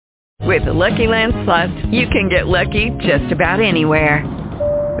With the Lucky Land Slots, you can get lucky just about anywhere.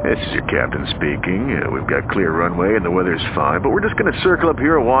 This is your captain speaking. We've got clear runway and the weather's fine, but we're just going to circle up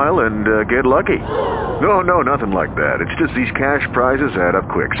here a while and get lucky. No, nothing like that. It's just these cash prizes add up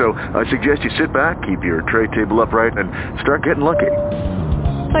quick. So I suggest you sit back, keep your tray table upright, and start getting lucky.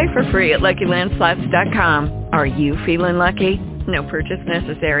 Play for free at LuckyLandSlots.com. Are you feeling lucky? No purchase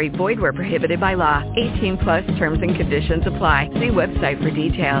necessary. Void where prohibited by law. 18 plus terms and conditions apply. See website for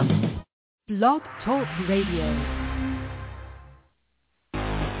details. Blog Talk Radio.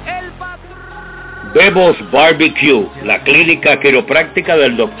 Bebo's Barbecue, la clínica quiropráctica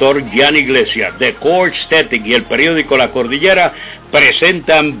del Dr. Jan Iglesias, The Core Aesthetic y el periódico La Cordillera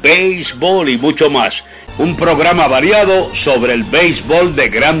presentan Beisbol y mucho más. Un programa variado sobre el béisbol de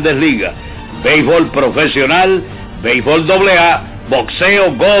Grandes Ligas, béisbol profesional, béisbol AA,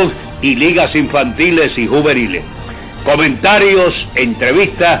 boxeo, golf y ligas infantiles y juveniles. Comentarios,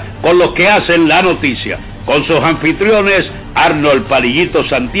 entrevistas con los que hacen la noticia, con sus anfitriones Arnold Palillito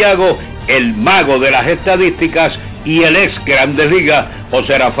Santiago, el mago de las estadísticas, y el ex Grandes Ligas,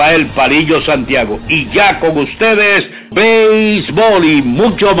 José Rafael Palillo Santiago. Y ya con ustedes, béisbol y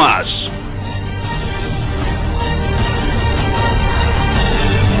mucho más.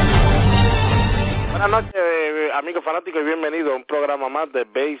 Buenas noches, amigos fanáticos, y bienvenidos a un programa más de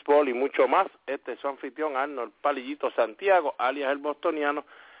béisbol y mucho más. Este es su anfitrión Arnold Palillito Santiago, alias el bostoniano.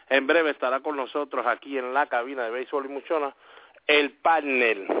 En breve estará con nosotros aquí en la cabina de béisbol y mucho más el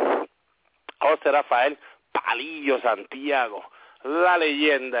panel José Rafael Palillo Santiago, la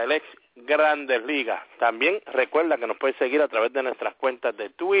leyenda, el ex Grandes Ligas. También recuerda que nos puedes seguir a través de nuestras cuentas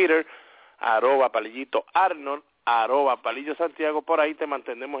de Twitter, @Palillito Arnold, @Palillo Santiago. Por ahí te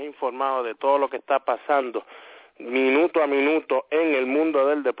mantenemos informado de todo lo que está pasando minuto a minuto en el mundo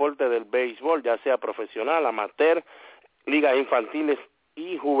del deporte del béisbol, ya sea profesional, amateur, ligas infantiles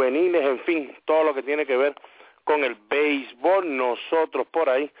y juveniles, en fin, todo lo que tiene que ver con el béisbol. Nosotros por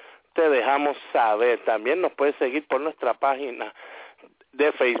ahí te dejamos saber. También nos puedes seguir por nuestra página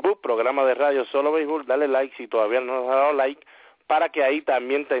de Facebook, programa de radio Solo Béisbol. Dale like si todavía no nos has dado like, para que ahí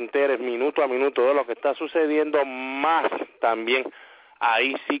también te enteres minuto a minuto de lo que está sucediendo. Más también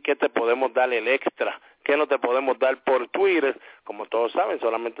ahí sí que te podemos dar el extra que no te podemos dar por Twitter. Como todos saben,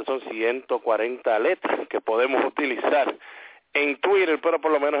 solamente son 140 letras que podemos utilizar en Twitter, pero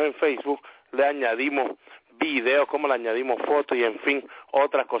por lo menos en Facebook le añadimos videos, como le añadimos fotos y en fin,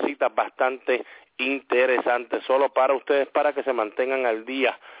 otras cositas bastante interesantes solo para ustedes, para que se mantengan al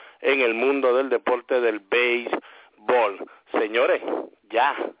día en el mundo del deporte del béisbol. Señores,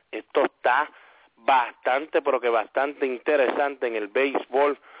 ya esto está bastante, pero que bastante interesante en el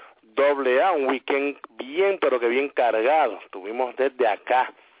béisbol AA, un weekend bien, pero que bien cargado. Estuvimos desde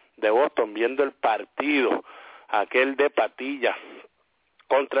acá de Boston viendo el partido, aquel de Patilla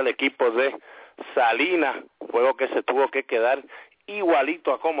contra el equipo de Salinas, juego que se tuvo que quedar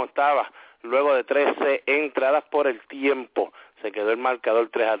igualito a como estaba luego de 13 entradas por el tiempo. Se quedó el marcador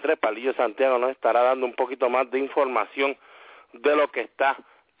 3-3. Palillo Santiago nos estará dando un poquito más de información de lo que está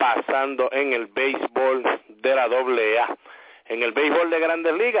pasando en el béisbol de la AA. En el béisbol de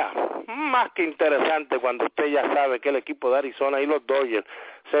Grandes Ligas, más que interesante cuando usted ya sabe que el equipo de Arizona y los Dodgers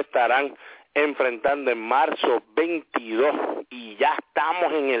se estarán enfrentando en marzo 22, y ya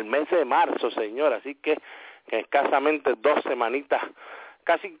estamos en el mes de marzo, señor, así que escasamente 2 semanitas,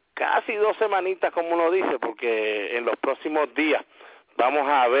 casi 2 semanitas como uno dice, porque en los próximos días vamos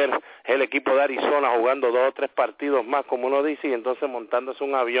a ver el equipo de Arizona jugando 2 o 3 partidos más, como uno dice, y entonces montándose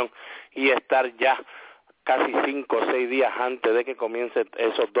un avión y estar ya casi 5 o 6 días antes de que comiencen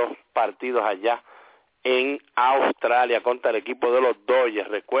esos 2 partidos allá en Australia contra el equipo de los Dodgers.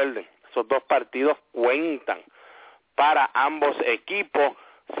 Recuerden, esos 2 partidos cuentan para ambos equipos.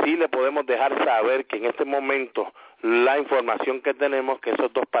 Sí le podemos dejar saber que en este momento la información que tenemos, que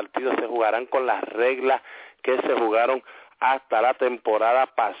esos 2 partidos se jugarán con las reglas que se jugaron hasta la temporada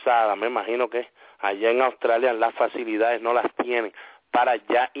pasada. Me imagino que allá en Australia las facilidades no las tienen para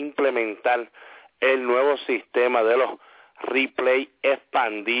ya implementar el nuevo sistema de los replay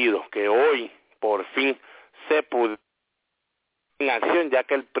expandidos, que hoy por fin se pudo en acción, ya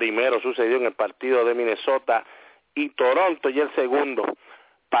que el primero sucedió en el partido de Minnesota y Toronto, y el segundo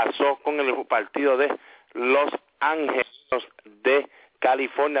pasó con el partido de Los Ángeles de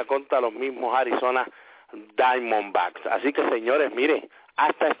California contra los mismos Arizona Diamondbacks. Así que, señores, miren,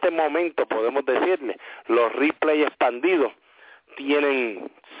 hasta este momento podemos decirle, los replay expandidos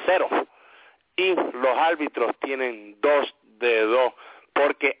tienen 0 y los árbitros tienen 2 de 2,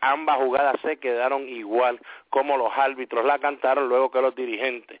 porque ambas jugadas se quedaron igual como los árbitros la cantaron, luego que los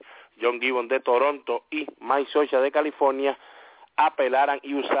dirigentes John Gibbons de Toronto y Mike Socha de California apelaran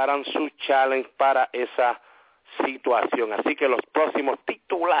y usaran su challenge para esa situación. Así que los próximos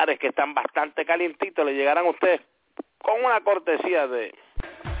titulares, que están bastante calientitos, le llegarán a ustedes con una cortesía de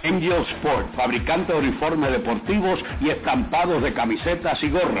Angel Sport, fabricante de uniformes deportivos y estampados de camisetas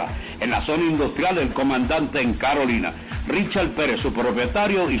y gorras, en la zona industrial del Comandante en Carolina. Richard Pérez, su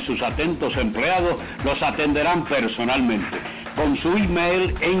propietario, y sus atentos empleados los atenderán personalmente. Con su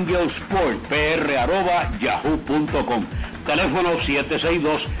email angelsportpr@yahoo.com. Teléfono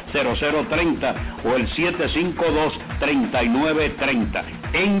 762-0030 o el 752-3930.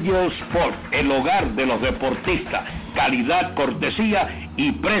 Angel Sport, el hogar de los deportistas. Calidad, cortesía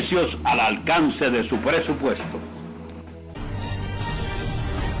y precios al alcance de su presupuesto.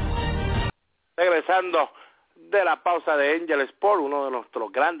 Regresando de la pausa de Angel Sport, uno de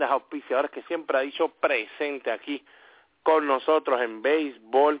nuestros grandes auspiciadores que siempre ha dicho presente aquí con nosotros en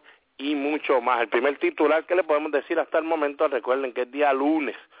béisbol y mucho más. El primer titular que le podemos decir hasta el momento, recuerden que es día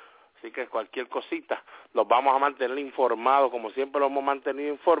lunes, así que cualquier cosita los vamos a mantener informados, como siempre los hemos mantenido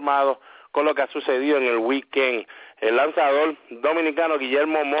informados con lo que ha sucedido en el weekend. El lanzador dominicano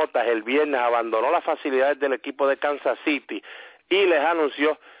Guillermo Mota el viernes abandonó las facilidades del equipo de Kansas City y les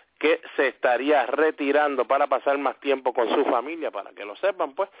anunció que se estaría retirando para pasar más tiempo con su familia. Para que lo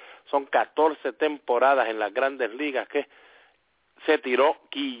sepan, pues, son 14 temporadas en las grandes ligas que se tiró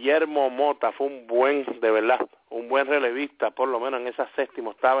Guillermo Mota. Fue un buen relevista, por lo menos en esa séptima,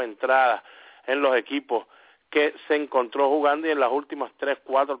 octava entrada en los equipos que se encontró jugando, y en las últimas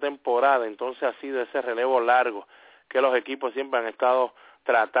 3-4 temporadas, entonces ha sido ese relevo largo que los equipos siempre han estado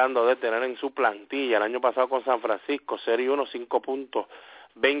tratando de tener en su plantilla. El año pasado con San Francisco, Serie 1,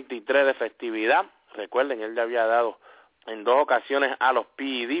 5.23 de efectividad. Recuerden, él ya había dado en 2 ocasiones a los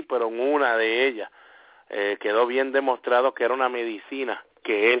PED, pero en una de ellas quedó bien demostrado que era una medicina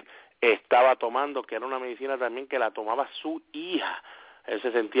que él estaba tomando, que era una medicina también que la tomaba su hija. Él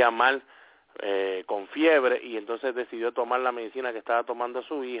se sentía mal, con fiebre, y entonces decidió tomar la medicina que estaba tomando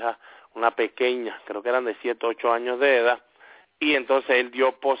su hija, una pequeña, creo que eran de 7 o 8 años de edad, y entonces él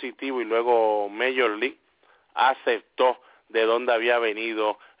dio positivo, y luego Major League aceptó de dónde había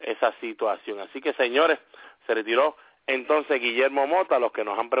venido esa situación. Así que, señores, se retiró entonces Guillermo Mota. Los que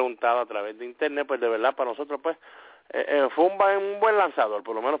nos han preguntado a través de internet, pues de verdad para nosotros, pues fue un buen lanzador,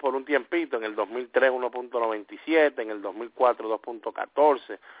 por lo menos por un tiempito. En el 2003 1.97, en el 2004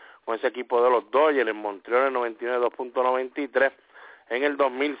 2.14, con ese equipo de los Dodgers. En Montreal en 99 2.93, en el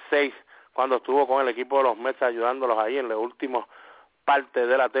 2006 cuando estuvo con el equipo de los Mets ayudándolos ahí en la última parte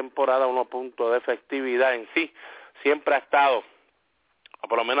de la temporada, 1 punto de efectividad. En sí siempre ha estado, o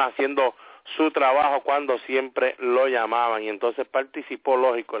por lo menos haciendo su trabajo cuando siempre lo llamaban, y entonces participó,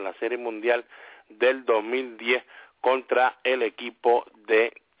 lógico, en la Serie Mundial del 2010 contra el equipo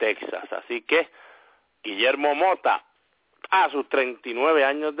de Texas. Así que Guillermo Mota, a sus 39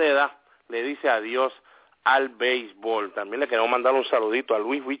 años de edad, le dice adiós al béisbol. También le queremos mandar un saludito a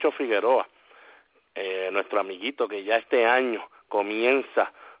Luis Bicho Figueroa, nuestro amiguito, que ya este año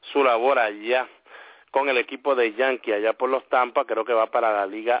comienza su labor allá con el equipo de Yankees allá por los Tampa. Creo que va para la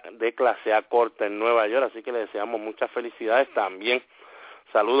liga de clase A corta en Nueva York, así que le deseamos muchas felicidades. También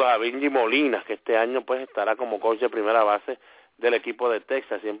saludos a Benji Molina, que este año pues estará como coach de primera base del equipo de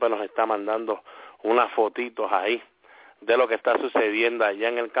Texas. Siempre nos está mandando unas fotitos ahí de lo que está sucediendo allá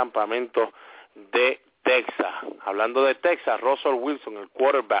en el campamento de Texas. Hablando de Texas, Russell Wilson, el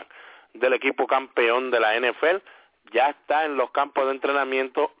quarterback del equipo campeón de la NFL, ya está en los campos de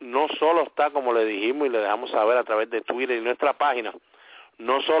entrenamiento. No solo está, como le dijimos y le dejamos saber a través de Twitter y nuestra página,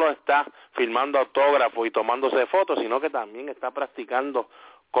 no solo está firmando autógrafos y tomándose fotos, sino que también está practicando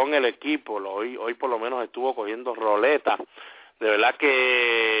con el equipo. Hoy por lo menos estuvo cogiendo roleta. De verdad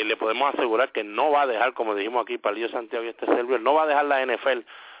que le podemos asegurar que no va a dejar, como dijimos aquí, Palillo, Santiago y este servidor, no va a dejar la NFL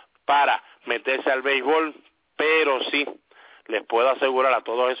para meterse al béisbol, pero sí les puedo asegurar a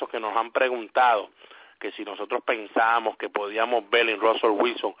todos esos que nos han preguntado que si nosotros pensamos que podíamos ver en Russell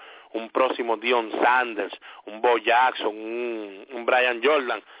Wilson un próximo Deion Sanders, un Bo Jackson, un Brian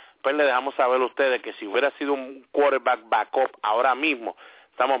Jordan, pues le dejamos saber a ustedes que si hubiera sido un quarterback backup ahora mismo,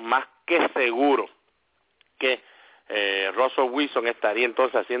 estamos más que seguros que Russell Wilson estaría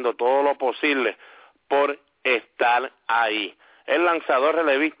entonces haciendo todo lo posible por estar ahí. El lanzador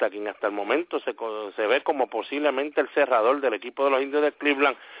relevista, quien hasta el momento se ve como posiblemente el cerrador del equipo de los Indios de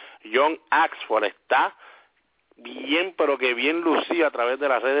Cleveland, John Axford, está bien, pero que bien lucido a través de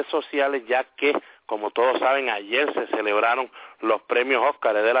las redes sociales, ya que, como todos saben, ayer se celebraron los premios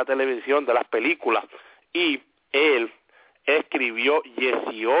Oscar de la televisión, de las películas, y él escribió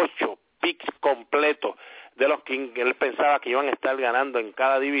 18 picks completos de los que él pensaba que iban a estar ganando en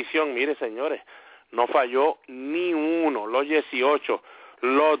cada división. Mire, señores, no falló ni uno, los 18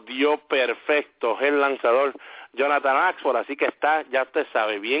 los dio perfectos el lanzador Jonathan Axford, así que está, ya usted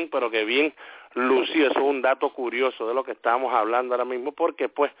sabe, bien, pero que bien lucido. Eso es un dato curioso de lo que estamos hablando ahora mismo, porque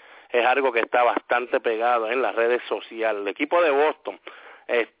pues es algo que está bastante pegado en las redes sociales. El equipo de Boston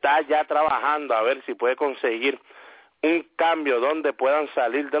está ya trabajando a ver si puede conseguir un cambio donde puedan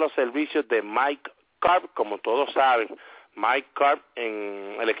salir de los servicios de Mike Carp. Como todos saben, Mike Carp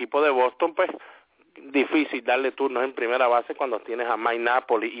en el equipo de Boston, pues difícil darle turnos en primera base cuando tienes a Mike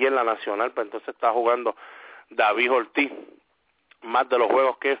Napoli, y en la nacional pues entonces está jugando David Ortiz más de los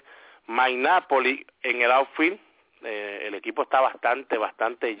juegos que Mike Napoli. En el outfield el equipo está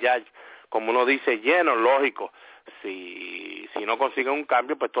bastante ya, como uno dice, lleno. Lógico, si no consiguen un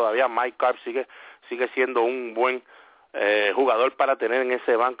cambio, pues todavía Mike Carp sigue siendo un buen jugador para tener en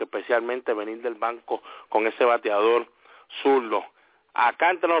ese banco, especialmente venir del banco con ese bateador zurdo. Acá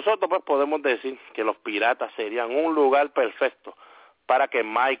entre nosotros pues podemos decir que los Piratas serían un lugar perfecto para que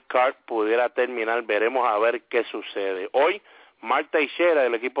Mike Carp pudiera terminar. Veremos a ver qué sucede. Hoy Mark Teixeira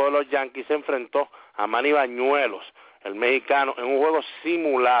del equipo de los Yankees se enfrentó a Manny Bañuelos, el mexicano, en un juego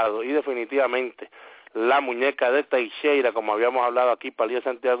simulado, y definitivamente la muñeca de Teixeira, como habíamos hablado aquí, Palillo,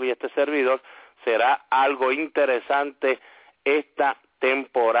 Santiago y este servidor, será algo interesante esta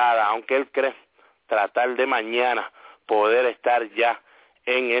temporada, aunque él cree tratar de mañana poder estar ya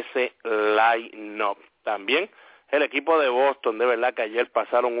en ese line-up. También el equipo de Boston, de verdad que ayer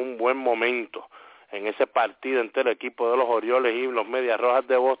pasaron un buen momento en ese partido entre el equipo de los Orioles y los Medias Rojas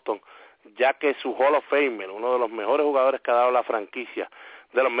de Boston, ya que su Hall of Famer, uno de los mejores jugadores que ha dado la franquicia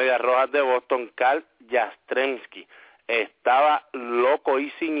de los Medias Rojas de Boston, Carl Yastrzemski, estaba loco y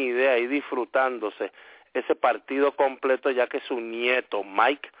sin idea y disfrutándose ese partido completo, ya que su nieto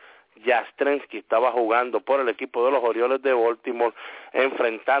Mike Yastrzemski estaba jugando por el equipo de los Orioles de Baltimore,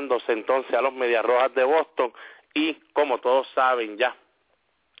 enfrentándose entonces a los Medias Rojas de Boston. Y como todos saben ya,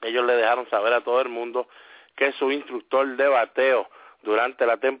 ellos le dejaron saber a todo el mundo que su instructor de bateo durante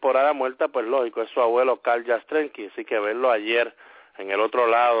la temporada muerta, pues lógico, es su abuelo Carl Yastrzemski, así que verlo ayer en el otro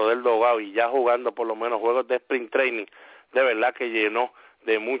lado del dugout y ya jugando por lo menos juegos de sprint training, de verdad que llenó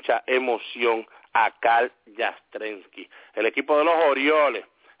de mucha emoción a Carl Yastrzemski. El equipo de los Orioles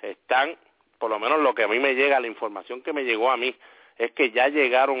están, por lo menos lo que a mí me llega, la información que me llegó a mí, es que ya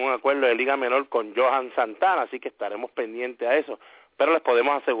llegaron a un acuerdo de Liga Menor con Johan Santana, así que estaremos pendientes a eso. Pero les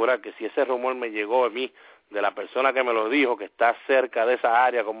podemos asegurar que si ese rumor me llegó a mí, de la persona que me lo dijo, que está cerca de esa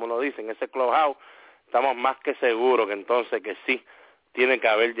área, como lo dicen, ese clubhouse, estamos más que seguros que entonces que sí tiene que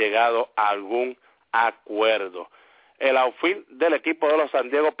haber llegado a algún acuerdo. El outfield del equipo de los San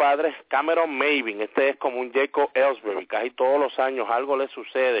Diego Padres, Cameron Maybin, este es como un Jacob Ellsbury, casi todos los años algo le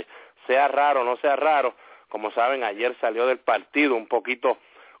sucede, sea raro o no sea raro. Como saben, ayer salió del partido un poquito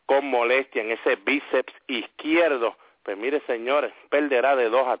con molestia en ese bíceps izquierdo. Pues mire, señores, perderá de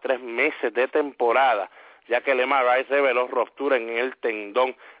 2 a 3 meses de temporada, ya que el MRI reveló ruptura en el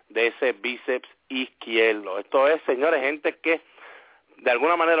tendón de ese bíceps izquierdo. Esto es, señores, gente que de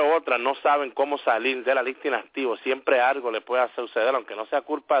alguna manera u otra no saben cómo salir de la lista inactivo. Siempre algo le puede suceder, aunque no sea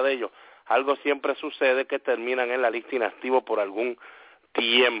culpa de ellos. Algo siempre sucede que terminan en la lista inactivo por algún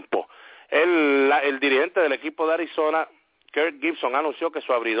tiempo. El dirigente del equipo de Arizona, Kirk Gibson, anunció que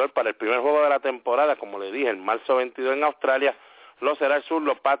su abridor para el primer juego de la temporada, como le dije, en marzo 22 en Australia, lo será el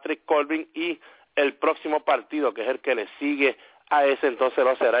zurdo Patrick Corbin, y el próximo partido, que es el que le sigue a ese, entonces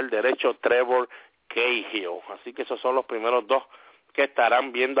lo será el derecho Trevor Cahill. Así que esos son los primeros dos que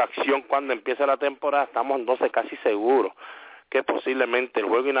estarán viendo acción cuando empiece la temporada. Estamos entonces casi seguros que posiblemente el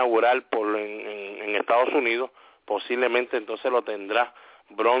juego inaugural en Estados Unidos, posiblemente entonces lo tendrá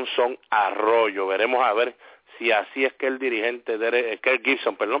Bronson Arroyo. Veremos a ver si así es que el dirigente Kirk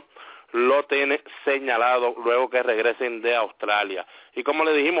Gibson, lo tiene señalado luego que regresen de Australia. Y como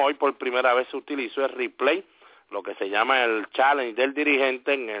le dijimos, hoy por primera vez se utilizó el replay, lo que se llama el challenge del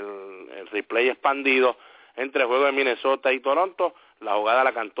dirigente, en el replay expandido entre el juego de Minnesota y Toronto. La jugada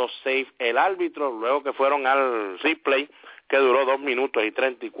la cantó safe el árbitro, luego que fueron al replay, que duró 2 minutos y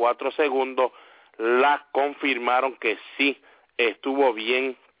 34 segundos, la confirmaron que sí estuvo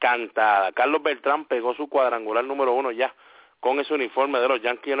bien cantada. Carlos Beltrán pegó su cuadrangular número 1 ya con ese uniforme de los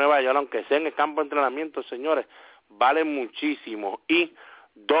Yankees de Nueva York, aunque sea en el campo de entrenamiento, señores, vale muchísimo. Y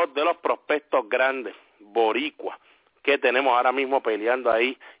 2 de los prospectos grandes, boricua, que tenemos ahora mismo peleando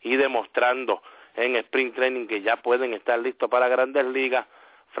ahí y demostrando en sprint training que ya pueden estar listos para Grandes Ligas.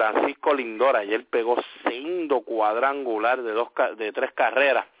 Francisco Lindor ayer pegó sendo cuadrangular de 3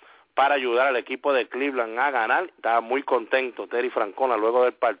 carreras para ayudar al equipo de Cleveland a ganar. Estaba muy contento Terry Francona luego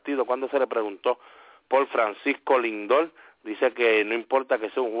del partido cuando se le preguntó por Francisco Lindor. dice que no importa que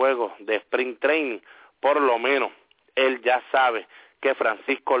sea un juego de sprint training, por lo menos él ya sabe que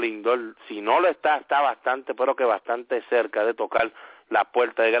Francisco Lindor, si no lo está bastante, pero que bastante cerca de tocar la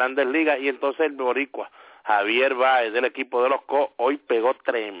puerta de Grandes Ligas. Y entonces el boricua Javier Báez del equipo de los Cubs hoy pegó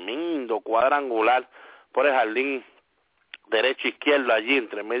tremendo cuadrangular por el jardín derecho-izquierdo allí,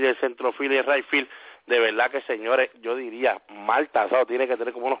 entre medio del centrofield y el right field. De verdad que, señores, yo diría, mal tasado, tiene que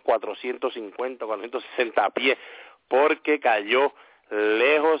tener como unos 450, 460 pies, porque cayó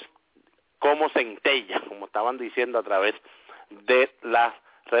lejos como centella, como estaban diciendo a través de las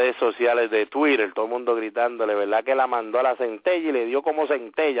redes sociales de Twitter, todo el mundo gritándole, ¿verdad? Que la mandó a la centella y le dio como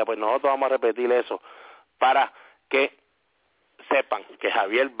centella. Pues nosotros vamos a repetir eso para que sepan que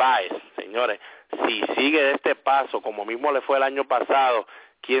Javier Báez, señores, si sigue de este paso, como mismo le fue el año pasado,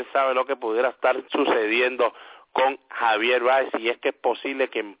 quién sabe lo que pudiera estar sucediendo con Javier Báez, si es que es posible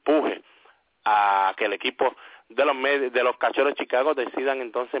que empuje a que el equipo de los Cachorros de Chicago decidan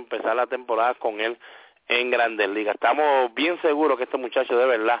entonces empezar la temporada con él en Grandes Ligas. Estamos bien seguros que este muchacho de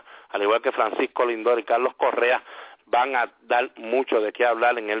verdad, al igual que Francisco Lindor y Carlos Correa, van a dar mucho de qué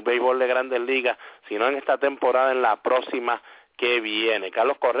hablar en el béisbol de Grandes Ligas, si no en esta temporada, en la próxima que viene.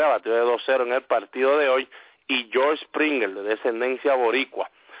 Carlos Correa batió de 2-0 en el partido de hoy, y George Springer, de descendencia boricua,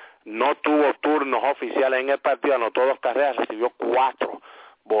 no tuvo turnos oficiales en el partido, anotó 2 carreras, recibió 4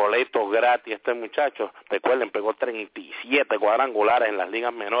 boletos gratis. Este muchacho, recuerden, pegó 37 cuadrangulares en las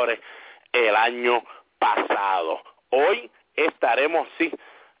ligas menores el año pasado. Hoy estaremos, sí,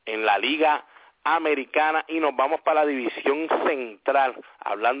 en la Liga Americana y nos vamos para la división central,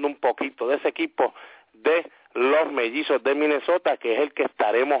 hablando un poquito de ese equipo de los Mellizos de Minnesota, que es el que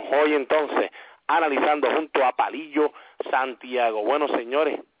estaremos hoy entonces analizando junto a Palillo Santiago. Bueno,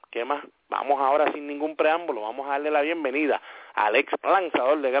 señores, ¿qué más? Vamos ahora sin ningún preámbulo, vamos a darle la bienvenida al ex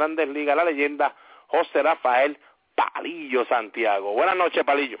lanzador de Grandes Ligas, la leyenda José Rafael Palillo Santiago. Buenas noches,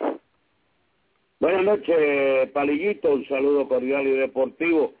 Palillo. Buenas noches, Palillito, un saludo cordial y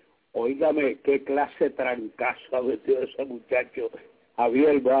deportivo. Óigame, qué clase trancazo ha metido ese muchacho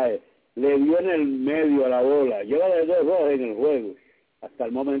Javier Báez. Le dio en el medio a la bola, lleva de 2-2 en el juego. Hasta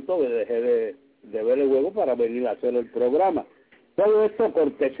el momento que dejé de ver el juego para venir a hacer el programa. Todo esto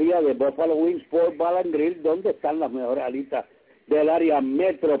cortesía de Buffalo Wings Sport Bar and Grill, donde están las mejores alitas del área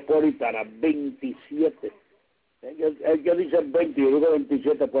metropolitana, 27. Ellos dicen 20, yo digo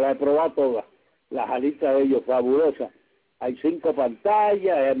 27, pues las he probado todas. Las alitas de ellos fabulosas. Hay 5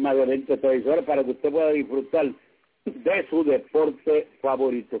 pantallas, es más de 20 televisores para que usted pueda disfrutar de su deporte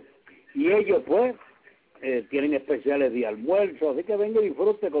favorito. Y ellos, pues, tienen especiales de almuerzo, así que venga y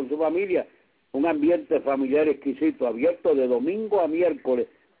disfrute con su familia. Un ambiente familiar exquisito, abierto de domingo a miércoles,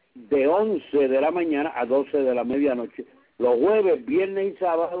 de 11 de la mañana a 12 de la medianoche. Los jueves, viernes y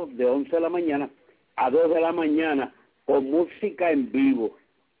sábados, de 11 de la mañana a 2 de la mañana, con música en vivo.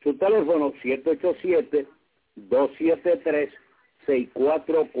 Su teléfono,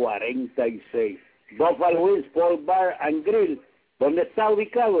 787-273-6446. Buffalo Wings Sport Bar and Grill, donde está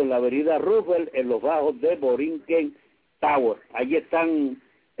ubicado en la avenida Roosevelt, en los bajos de Borinquen Tower. Allí están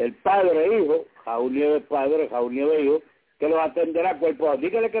el padre e hijo, Jaúl Nieves padre, Jaúl Nieves hijo, que los atenderá cuerpo.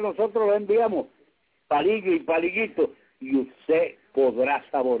 Dígale que nosotros lo enviamos, Palillo y Palillito, y usted podrá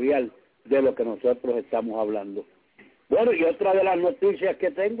saborear de lo que nosotros estamos hablando. Bueno, y otra de las noticias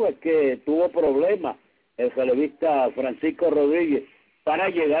que tengo es que tuvo problemas el relevista Francisco Rodríguez para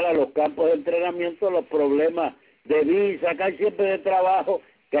llegar a los campos de entrenamiento, los problemas de visa, acá hay siempre de trabajo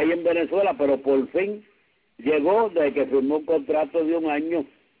que hay en Venezuela, pero por fin llegó desde que firmó un contrato de 1 año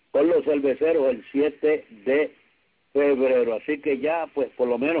con los cerveceros el 7 de febrero. Así que ya, pues, por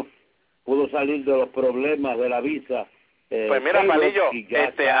lo menos pudo salir de los problemas de la visa. Pues mira, Palillo,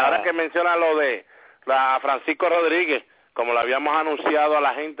 ahora que menciona lo de Francisco Rodríguez, como lo habíamos anunciado a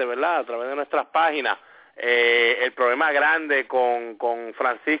la gente, ¿verdad?, a través de nuestras páginas, el problema grande con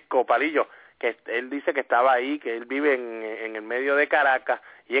Francisco Palillo, que él dice que estaba ahí, que él vive en el medio de Caracas,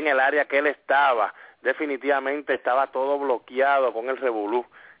 y en el área que él estaba, definitivamente estaba todo bloqueado con el revolú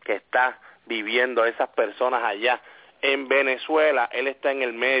que está viviendo esas personas allá en Venezuela. Él está en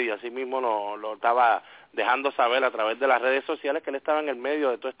el medio, así mismo lo estaba dejando saber a través de las redes sociales, que él estaba en el medio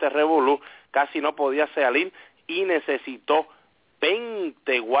de todo este revolú, casi no podía salir y necesitó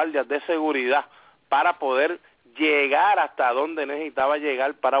 20 guardias de seguridad para poder llegar hasta donde necesitaba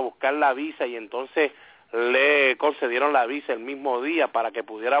llegar para buscar la visa, y entonces le concedieron la visa el mismo día para que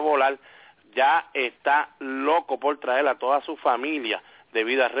pudiera volar. Ya está loco por traer a toda su familia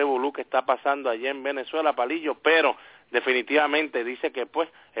debido al revolú que está pasando allá en Venezuela, Palillo, pero definitivamente dice que pues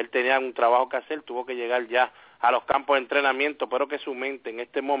él tenía un trabajo que hacer, tuvo que llegar ya a los campos de entrenamiento, pero que su mente en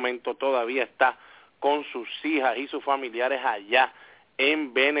este momento todavía está con sus hijas y sus familiares allá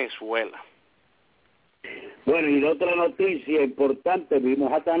en Venezuela. Bueno, y otra noticia importante,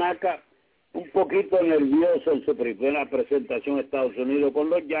 vimos a Tanaka un poquito nervioso en su primera presentación en Estados Unidos con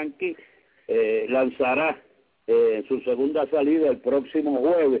los Yankees. Lanzará su segunda salida el próximo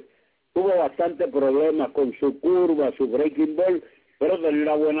jueves. Tuvo bastante problemas con su curva, su breaking ball, pero tenía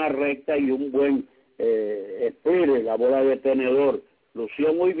una buena recta y un buen espire, la bola de tenedor.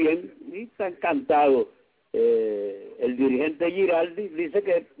 Lució muy bien y está encantado. El dirigente Giraldi dice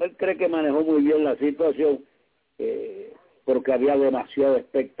que él cree que manejó muy bien la situación, porque había demasiada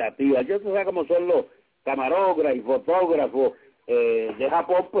expectativa. Yo no sé cómo son los camarógrafos y fotógrafos de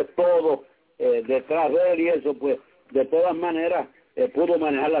Japón, pues todo detrás de él, y eso pues de todas maneras pudo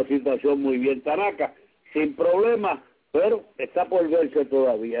manejar la situación muy bien Tanaka, sin problema, pero está por verse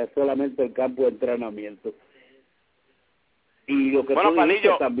todavía, es solamente el campo de entrenamiento. Y lo que tú dijiste,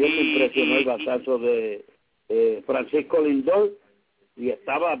 también me impresionó el batazo de Francisco Lindor, y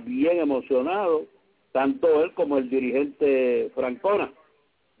estaba bien emocionado, tanto él como el dirigente Francona,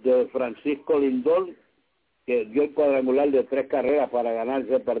 de Francisco Lindor, que dio el cuadrangular de 3 carreras para ganar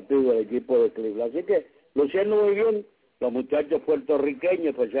ese partido del equipo de Cleveland. Así que luciendo muy bien los muchachos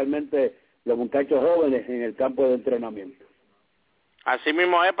puertorriqueños, especialmente los muchachos jóvenes en el campo de entrenamiento. Así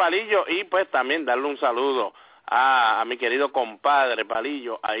mismo es, Palillo, y pues también darle un saludo a mi querido compadre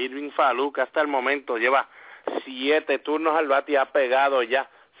Palillo, a Irving Falú, que hasta el momento lleva 7 turnos al bate y ha pegado ya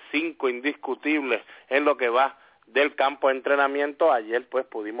 5 indiscutibles en lo que va del campo de entrenamiento. Ayer pues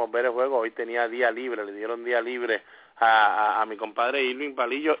pudimos ver el juego, hoy tenía día libre, le dieron día libre a mi compadre Irving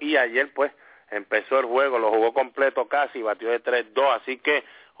Palillo, y ayer pues empezó el juego, lo jugó completo casi, batió de 3-2, así que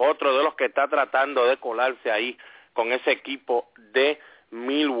otro de los que está tratando de colarse ahí con ese equipo de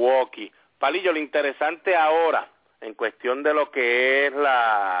Milwaukee. Palillo, lo interesante ahora, en cuestión de lo que es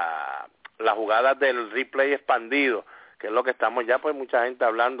la jugada del replay expandido, que es lo que estamos ya pues mucha gente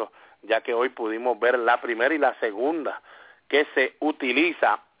hablando, ya que hoy pudimos ver la primera y la segunda, que se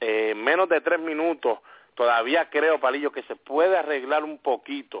utiliza menos de 3 minutos. Todavía creo, Palillo, que se puede arreglar un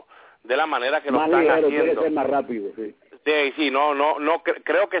poquito de la manera que lo están haciendo. Quiere ser más rápido, sí. Sí, no,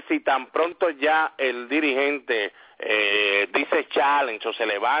 creo que si tan pronto ya el dirigente dice challenge o se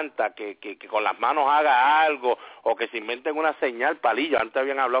levanta, que con las manos haga algo, o que se inventen una señal, Palillo, antes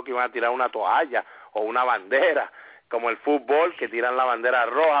habían hablado que iban a tirar una toalla o una bandera, como el fútbol, que tiran la bandera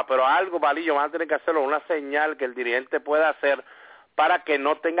roja, pero algo, Palillo, van a tener que hacerlo, una señal que el dirigente pueda hacer para que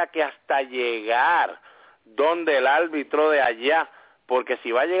no tenga que hasta llegar donde el árbitro de allá, porque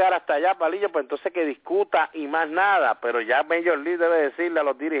si va a llegar hasta allá, Palillo, pues entonces que discuta y más nada, pero ya Major League debe decirle a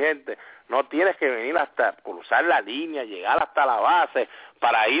los dirigentes, no tienes que venir hasta cruzar la línea, llegar hasta la base,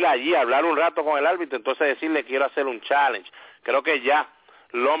 para ir allí a hablar un rato con el árbitro, entonces decirle quiero hacer un challenge. Creo que ya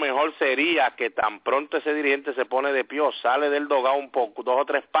lo mejor sería que tan pronto ese dirigente se pone de pie o sale del dogado un poco, 2 o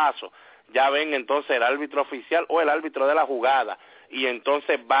 3 pasos, ya ven entonces el árbitro oficial o el árbitro de la jugada, y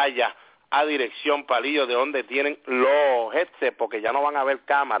entonces vaya a dirección, Palillo, de donde tienen los headsets, porque ya no van a ver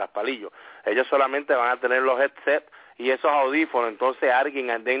cámaras, Palillo, ellos solamente van a tener los headsets y esos audífonos. Entonces alguien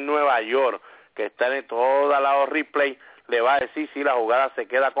en Nueva York que está en todos lados replay le va a decir si la jugada se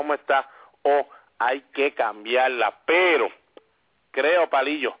queda como está o hay que cambiarla, pero creo,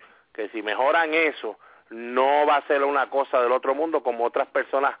 Palillo, que si mejoran eso no va a ser una cosa del otro mundo como otras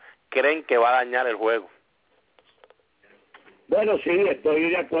personas creen que va a dañar el juego. Bueno, sí, estoy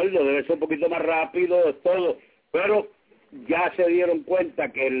de acuerdo, debe ser un poquito más rápido, es todo, pero ya se dieron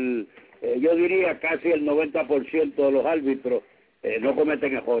cuenta que yo diría casi el 90% de los árbitros no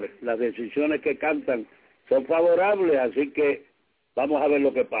cometen errores. Las decisiones que cantan son favorables, así que vamos a ver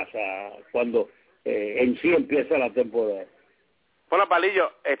lo que pasa cuando en sí empieza la temporada. Bueno, Palillo,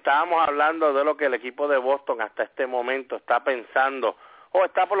 estábamos hablando de lo que el equipo de Boston hasta este momento está pensando, o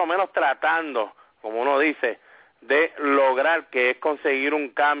está por lo menos tratando, como uno dice, de lograr, que es conseguir un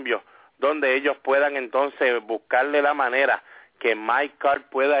cambio donde ellos puedan entonces buscarle la manera que Mike Carp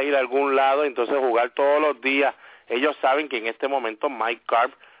pueda ir a algún lado, entonces jugar todos los días. Ellos saben que en este momento Mike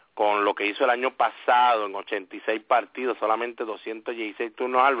Carp, con lo que hizo el año pasado en 86 partidos, solamente 216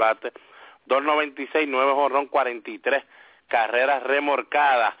 turnos al bate, 2.96, 9 jonrón, 43 carreras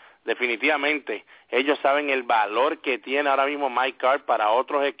remorcadas, definitivamente ellos saben el valor que tiene ahora mismo Mike Carp para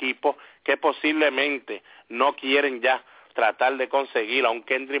otros equipos que posiblemente no quieren ya tratar de conseguir a un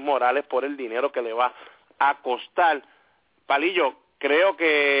Kendrick Morales por el dinero que le va a costar. Palillo, creo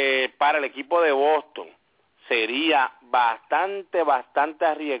que para el equipo de Boston sería bastante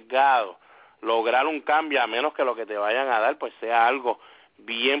arriesgado lograr un cambio, a menos que lo que te vayan a dar pues sea algo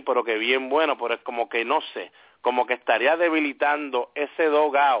bien, pero que bien bueno, pero es como que no sé, como que estaría debilitando ese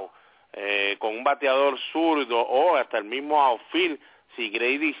dogado con un bateador zurdo o hasta el mismo outfield, si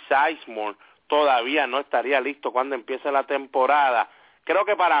Grady Sizemore todavía no estaría listo cuando empiece la temporada. Creo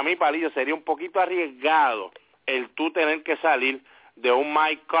que para mí, Palillo, sería un poquito arriesgado el tú tener que salir de un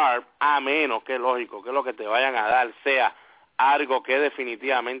Mike Carp, a menos que, lógico, que lo que te vayan a dar sea algo que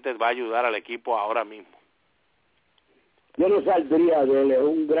definitivamente va a ayudar al equipo ahora mismo. Yo no saldría de él, es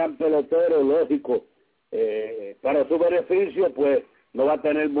un gran pelotero, lógico. Para su beneficio, pues, no va a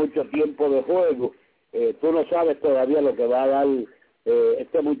tener mucho tiempo de juego. Tú no sabes todavía lo que va a dar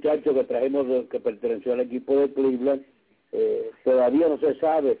este muchacho que trajimos, que perteneció al equipo de Cleveland. Todavía no se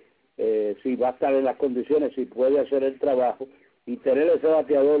sabe si va a estar en las condiciones, si puede hacer el trabajo, y tener ese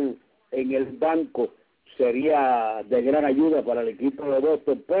bateador en el banco sería de gran ayuda para el equipo de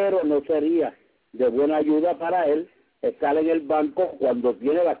Boston, pero no sería de buena ayuda para él estar en el banco cuando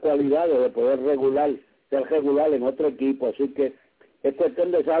tiene las cualidades de poder ser regular en otro equipo. Así que es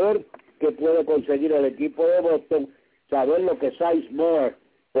cuestión de saber qué puede conseguir el equipo de Boston, saber lo que Sizemore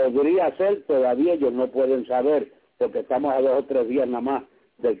podría hacer. Todavía ellos no pueden saber, porque estamos a 2 o 3 días nada más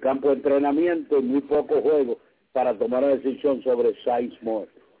del campo de entrenamiento y muy poco juego para tomar una decisión sobre Sizemore.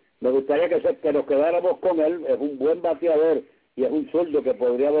 Me gustaría que nos quedáramos con él. Es un buen bateador y es un zurdo que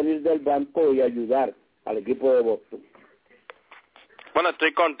podría venir del banco y ayudar al equipo de Boston. Bueno,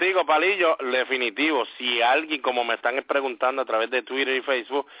 estoy contigo, Palillo, definitivo. Si alguien, como me están preguntando a través de Twitter y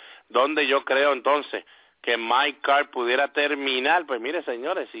Facebook, ¿dónde yo creo entonces que Mike Carp pudiera terminar? Pues mire,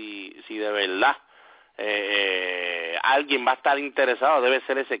 señores, si de verdad alguien va a estar interesado, debe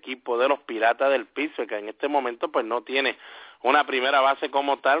ser ese equipo de los Piratas del Pittsburgh, que en este momento pues no tiene una primera base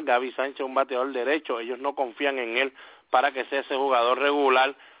como tal. Gaby Sánchez, un bateador derecho, ellos no confían en él para que sea ese jugador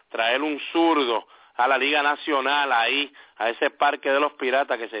regular. Traer un zurdo a la Liga Nacional ahí, a ese parque de los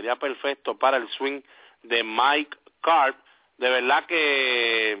Piratas, que sería perfecto para el swing de Mike Carp, de verdad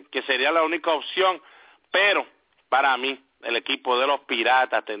que sería la única opción. Pero para mí el equipo de los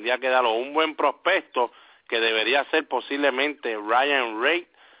Piratas tendría que darle un buen prospecto, que debería ser posiblemente Ryan Ray,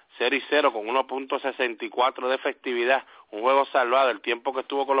 0-0 con 1.64 de efectividad, un juego salvado. El tiempo que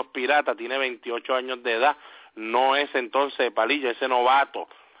estuvo con los Piratas, tiene 28 años de edad, no es entonces, Palillo, ese novato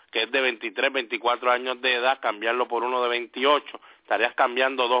que es de 23, 24 años de edad, cambiarlo por uno de 28, estarías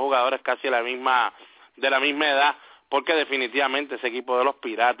cambiando 2 jugadores casi de la misma edad, porque definitivamente ese equipo de los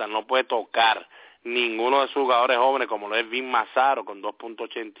Piratas no puede tocar ninguno de sus jugadores jóvenes, como lo es Vin Mazzaro con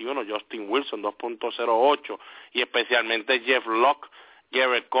 2.81, Justin Wilson 2.08, y especialmente Jeff Locke,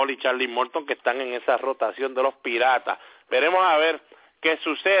 Garrett Cole y Charlie Morton, que están en esa rotación de los Piratas. Veremos a ver qué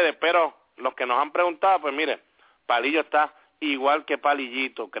sucede, pero los que nos han preguntado, pues mire, Palillo está igual que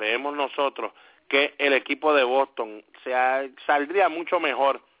Palillito. Creemos nosotros que el equipo de Boston saldría mucho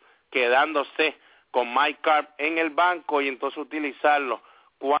mejor quedándose con Mike Carp en el banco y entonces utilizarlo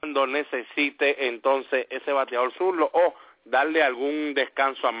cuando necesite entonces ese bateador zurdo, o darle algún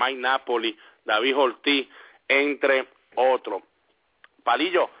descanso a Mike Napoli, David Ortiz, entre otros.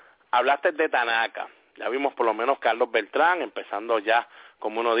 Palillo, hablaste de Tanaka, ya vimos por lo menos Carlos Beltrán empezando ya,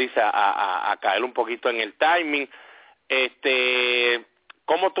 como uno dice, a caer un poquito en el timing.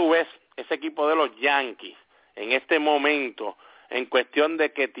 ¿Cómo tú ves ese equipo de los Yankees en este momento, en cuestión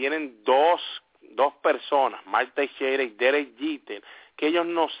de que tienen dos personas, Mark Teixeira y Derek Jeter, que ellos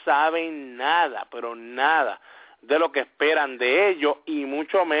no saben nada, pero nada de lo que esperan de ellos, y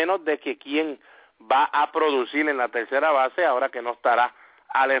mucho menos de que quién va a producir en la tercera base ahora que no estará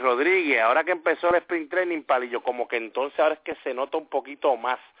Alex Rodríguez? Ahora que empezó el sprint training, Palillo, como que entonces ahora es que se nota un poquito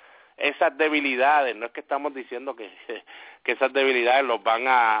más esas debilidades. No es que estamos diciendo que esas debilidades los van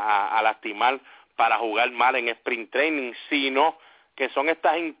a lastimar para jugar mal en sprint training, sino que son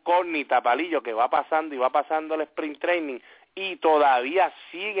estas incógnitas, Palillo, que va pasando y va pasando el sprint training y todavía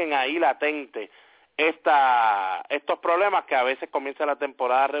siguen ahí latentes estos problemas, que a veces comienza la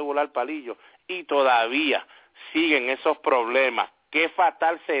temporada regular, Palillo, y todavía siguen esos problemas. Qué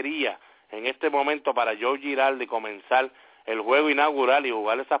fatal sería en este momento para Joe Girardi comenzar el juego inaugural y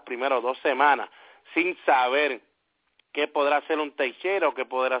jugar esas primeras 2 semanas sin saber qué podrá hacer un Teixeira o qué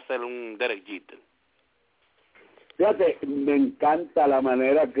podrá hacer un Derek Jeter. Fíjate, me encanta la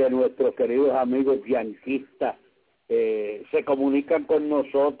manera que nuestros queridos amigos yanquistas se comunican con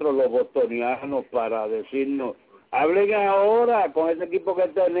nosotros, los bostonianos, para decirnos: hablen ahora con ese equipo que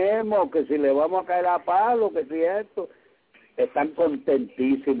tenemos, que si le vamos a caer a palo, que si esto. Están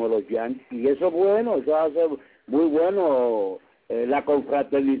contentísimos los Yankees, y eso es bueno, eso hace muy bueno la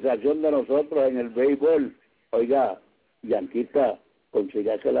confraternización de nosotros en el béisbol. Oiga, yanquista,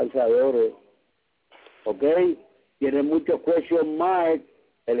 consígase lanzadores, ¿ok? Tiene muchos question marks.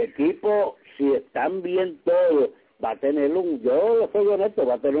 El equipo, si están bien todos, va a tener yo soy honesto,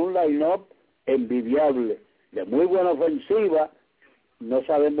 va a tener un line-up envidiable, de muy buena ofensiva. No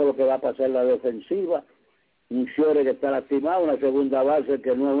sabemos lo que va a pasar en la defensiva. Un short que está lastimado, una segunda base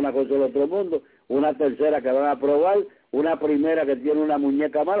que no es una cosa del otro mundo, una tercera que van a probar, una primera que tiene una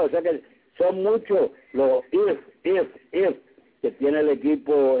muñeca mala. O sea que son muchos los if que tiene el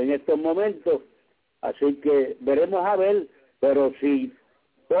equipo en estos momentos. Así que veremos a ver, pero si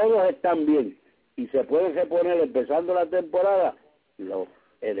todos están bien y se pueden reponer empezando la temporada,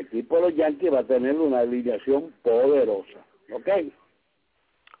 el equipo de los Yankees va a tener una alineación poderosa. ¿Ok?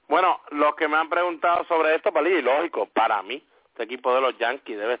 Bueno, los que me han preguntado sobre esto, Palillo, y lógico, para mí, este equipo de los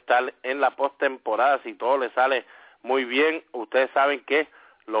Yankees debe estar en la postemporada si todo le sale muy bien. Ustedes saben que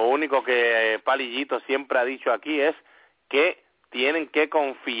lo único que Palillito siempre ha dicho aquí es que tienen que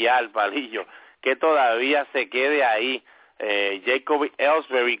confiar, Palillo, que todavía se quede ahí Jacoby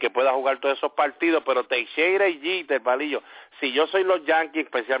Ellsbury, que pueda jugar todos esos partidos, pero Teixeira y Jeter, Palillo, si yo soy los Yankees,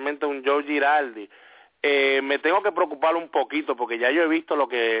 especialmente un Joe Girardi, me tengo que preocupar un poquito, porque ya yo he visto lo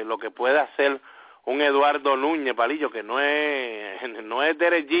que puede hacer un Eduardo Núñez, Palillo, que no es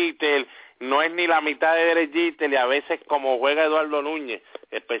Derek Jeter, no es ni la mitad de Derek Jeter, y a veces como juega Eduardo Núñez,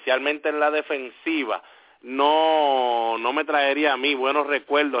 especialmente en la defensiva, no me traería a mí buenos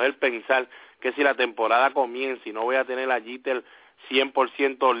recuerdos el pensar que si la temporada comienza y no voy a tener a Jeter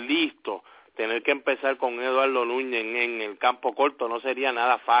 100% listo, tener que empezar con Eduardo Núñez en el campo corto no sería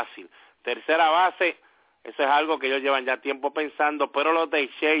nada fácil. Tercera base, eso es algo que ellos llevan ya tiempo pensando, pero lo de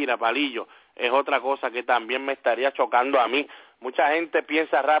Teixeira, Palillo, es otra cosa que también me estaría chocando a mí. Mucha gente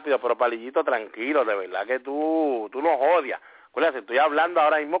piensa rápido, pero Palillito, tranquilo, de verdad que tú los odias. Acuérdate, estoy hablando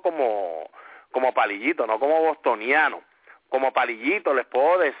ahora mismo como Palillito, no como bostoniano. Como Palillito les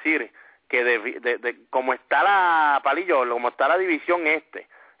puedo decir que de como está la división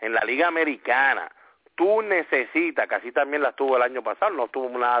en la Liga Americana, tú necesitas, que así también la tuvo el año pasado, no tuvo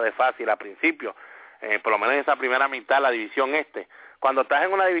nada de fácil al principio, por lo menos en esa primera mitad, la división cuando estás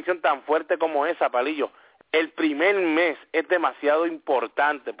en una división tan fuerte como esa, Palillo, el primer mes es demasiado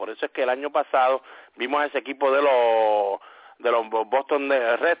importante. Por eso es que el año pasado vimos a ese equipo de los Boston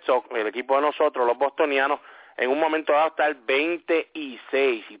Red Sox, el equipo de nosotros, los bostonianos, en un momento dado estar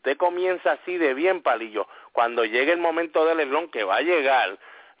 26. Si usted comienza así de bien, Palillo, cuando llegue el momento del renglón, que va a llegar,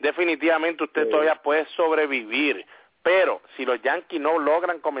 definitivamente usted todavía puede sobrevivir. Pero si los Yankees no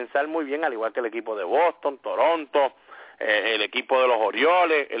logran comenzar muy bien, al igual que el equipo de Boston, Toronto, el equipo de los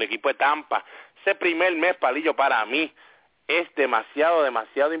Orioles, el equipo de Tampa, ese primer mes, Palillo, para mí es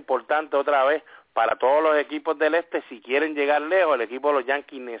demasiado importante otra vez para todos los equipos del este. Si quieren llegar lejos, el equipo de los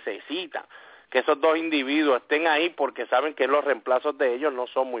Yankees necesita que esos dos individuos estén ahí, porque saben que los reemplazos de ellos no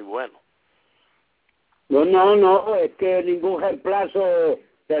son muy buenos. No, es que ningún reemplazo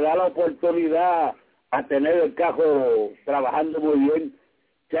te da la oportunidad a tener el cajo trabajando muy bien.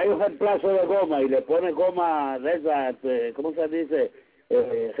 Si hay un reemplazo de goma y le pones goma de esa, ¿cómo se dice?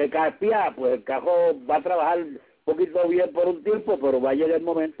 Recarpiá, pues el cajo va a trabajar un poquito bien por un tiempo, pero va a llegar el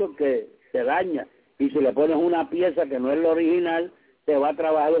momento que se daña. Y si le pones una pieza que no es la original, te va a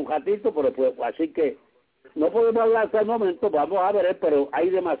trabajar un ratito, pero pues, así que no podemos hablar hasta el momento, vamos a ver, pero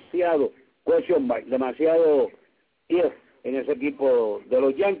hay demasiado question mark, demasiado if en ese equipo de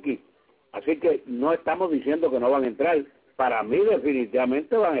los Yankees, así que no estamos diciendo que no van a entrar. Para mí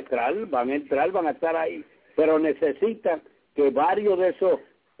definitivamente van a entrar, van a estar ahí, pero necesitan que varios de esos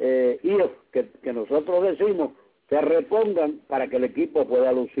if que nosotros decimos se repongan para que el equipo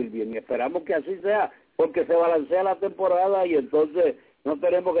pueda lucir bien, y esperamos que así sea, porque se balancea la temporada y entonces no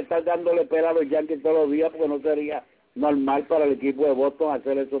tenemos que estar dándole pera a los Yankees todos los días, porque no sería normal para el equipo de Boston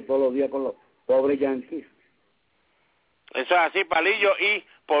hacer eso todos los días con los pobres Yankees. Eso es así, Palillo. Y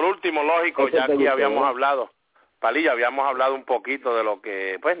por último, lógico, ya aquí habíamos hablado, Palillo, habíamos hablado un poquito de lo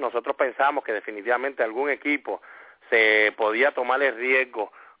que pues nosotros pensamos que definitivamente algún equipo se podía tomar el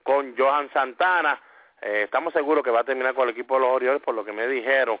riesgo con Johan Santana. Estamos seguros que va a terminar con el equipo de los Orioles, por lo que me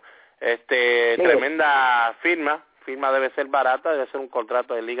dijeron. Tremenda firma debe ser barata, debe ser un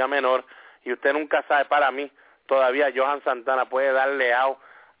contrato de liga menor, y usted nunca sabe. Para mí todavía Johan Santana puede darle out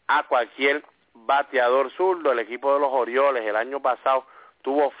a cualquier bateador zurdo. El equipo de los Orioles el año pasado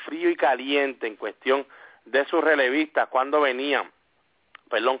tuvo frío y caliente en cuestión de sus relevistas cuando venían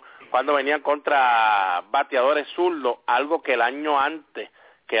contra bateadores zurdos, algo que el año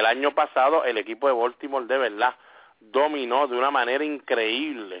pasado el equipo de Baltimore de verdad dominó de una manera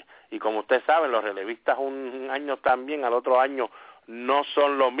increíble. Y como usted sabe, los relevistas un año también, al otro año no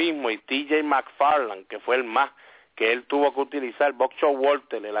son lo mismo. Y TJ McFarland, que fue el más que él tuvo que utilizar, Buck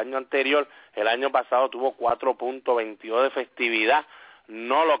Showalter el año anterior, el año pasado tuvo 4.22 de efectividad,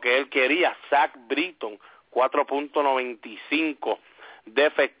 no lo que él quería. Zach Britton 4.95 de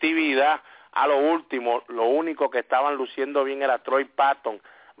efectividad. A lo último, lo único que estaban luciendo bien era Troy Patton,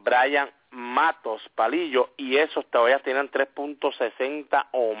 Brian Matos, Palillo, y esos todavía tienen 3.60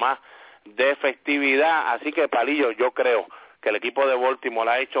 o más de efectividad. Así que, Palillo, yo creo que el equipo de Baltimore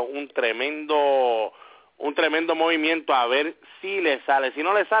ha hecho un tremendo movimiento, a ver si le sale. Si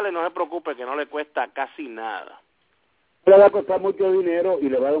no le sale, no se preocupe, que no le cuesta casi nada. Le va a costar mucho dinero y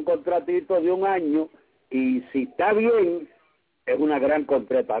le va a dar un contratito de 1 año, y si está bien, es una gran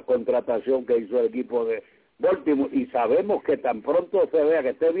contratación que hizo el equipo de Baltimore, y sabemos que tan pronto se vea que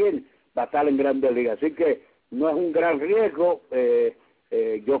esté bien, va a estar en Grandes Ligas. Así que no es un gran riesgo.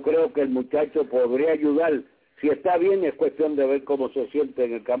 Yo creo que el muchacho podría ayudar. Si está bien, es cuestión de ver cómo se siente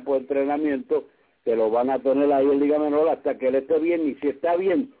en el campo de entrenamiento, que lo van a tener ahí en Liga Menor hasta que él esté bien, y si está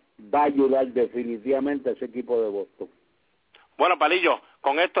bien, va a ayudar definitivamente a ese equipo de Boston. Bueno, Palillo,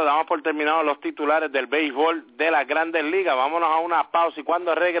 con esto damos por terminados los titulares del béisbol de las Grandes Ligas. Vámonos a una pausa y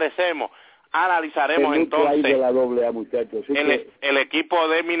cuando regresemos analizaremos entonces de la AA, muchachos. el equipo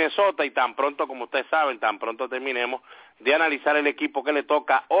de Minnesota, y tan pronto, como ustedes saben, tan pronto terminemos de analizar el equipo que le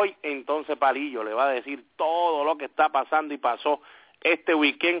toca hoy, entonces Palillo le va a decir todo lo que está pasando y pasó este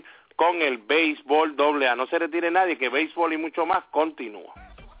weekend con el béisbol AA. No se retire nadie, que béisbol y mucho más continúa.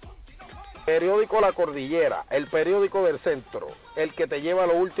 Periódico La Cordillera, el periódico del centro, el que te lleva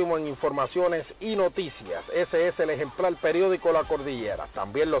lo último en informaciones y noticias. Ese es el ejemplar periódico La Cordillera.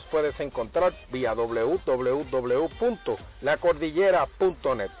 También los puedes encontrar vía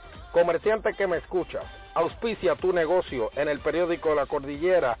www.lacordillera.net. Comerciante que me escuchas, auspicia tu negocio en el periódico La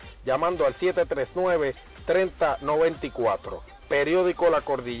Cordillera llamando al 739-3094. Periódico La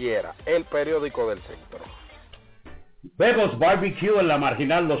Cordillera, el periódico del centro. Bebos Barbecue en la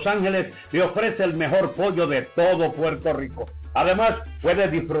Marginal Los Ángeles le ofrece el mejor pollo de todo Puerto Rico. Además, puede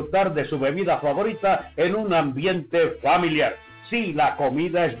disfrutar de su bebida favorita en un ambiente familiar. Si la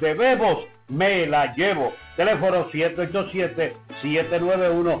comida es de Bebos, me la llevo. Teléfono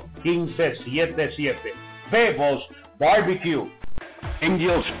 787-791-1577. Bebos Barbecue.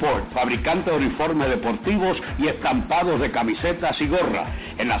 Angel Sport, fabricante de uniformes deportivos y estampados de camisetas y gorras.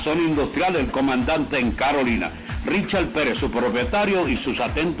 En la zona industrial El Comandante en Carolina. Richard Pérez, su propietario, y sus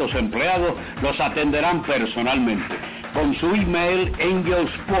atentos empleados los atenderán personalmente. Con su email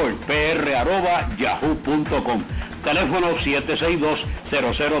angelsportpr@yahoo.com. Teléfono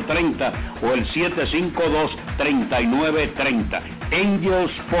 762-0030 o el 752-3930. Angel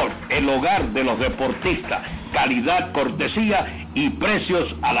Sport, el hogar de los deportistas. Calidad, cortesía y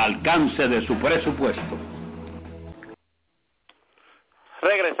precios al alcance de su presupuesto.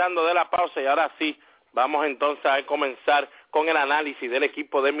 Regresando de la pausa, y ahora sí, vamos entonces a comenzar con el análisis del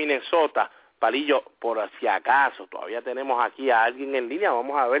equipo de Minnesota. Palillo, por si acaso todavía tenemos aquí a alguien en línea,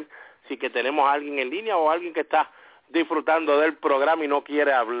 vamos a ver si que tenemos a alguien en línea o alguien que está disfrutando del programa y no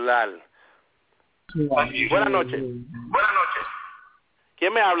quiere hablar. Buenas noches. Buenas noches.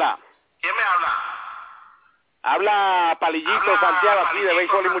 ¿Quién me habla? Habla Palillito Santiago aquí de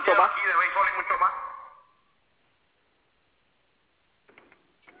Béisbol y mucho más.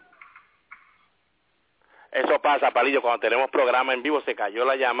 Eso pasa, Palillo, cuando tenemos programa en vivo se cayó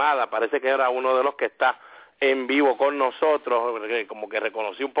la llamada, parece que era uno de los que está en vivo con nosotros, como que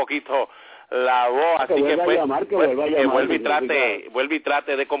reconocí un poquito la voz, así que vuelve y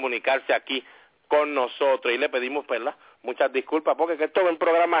trate de comunicarse aquí con nosotros, y le pedimos, ¿verdad?, muchas disculpas, porque que esto en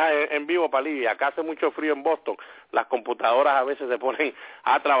programas en vivo, Palillo, y acá hace mucho frío en Boston, las computadoras a veces se ponen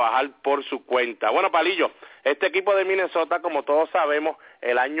a trabajar por su cuenta. Bueno, Palillo, este equipo de Minnesota, como todos sabemos,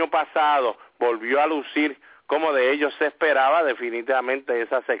 el año pasado volvió a lucir como de ellos se esperaba. Definitivamente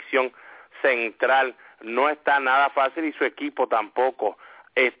esa sección central no está nada fácil y su equipo tampoco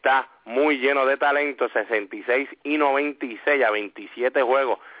está muy lleno de talento. 66-96 a 27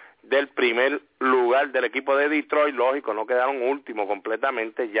 juegos del primer lugar del equipo de Detroit. Lógico, no quedaron últimos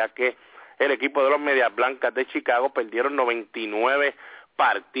completamente, ya que el equipo de los Medias Blancas de Chicago perdieron 99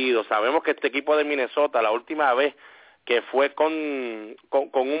 partidos. Sabemos que este equipo de Minnesota, la última vez que fue con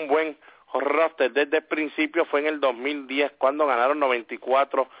un buen roster desde el principio fue en el 2010, cuando ganaron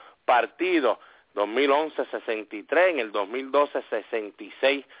 94 partidos, 2011 63, en el 2012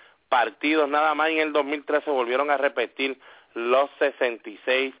 66 partidos nada más, y en el 2013 volvieron a repetir los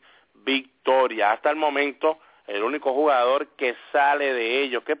 66 victorias. Hasta el momento, el único jugador que sale de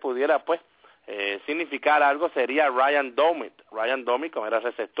ellos que pudiera pues significar algo sería Ryan Domit, como era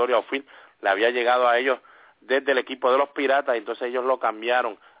receptor y outfield, le había llegado a ellos desde el equipo de los Piratas, y entonces ellos lo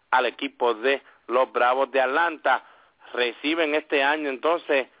cambiaron al equipo de los Bravos de Atlanta. Reciben este año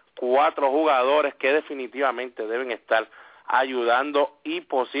entonces 4 jugadores que definitivamente deben estar ayudando y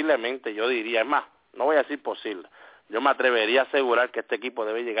posiblemente, yo diría, es más, no voy a decir posible, yo me atrevería a asegurar que este equipo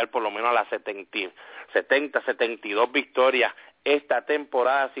debe llegar por lo menos a las 70, 72 victorias esta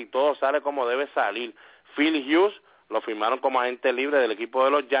temporada si todo sale como debe salir. Phil Hughes lo firmaron como agente libre del equipo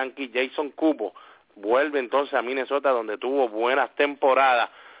de los Yankees. Jason Cubo vuelve entonces a Minnesota, donde tuvo buenas temporadas,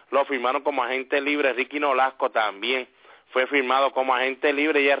 lo firmaron como agente libre. Ricky Nolasco también fue firmado como agente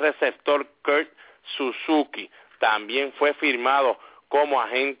libre, y el receptor Kurt Suzuki también fue firmado como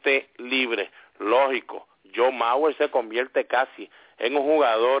agente libre. Lógico, Joe Mauer se convierte casi en un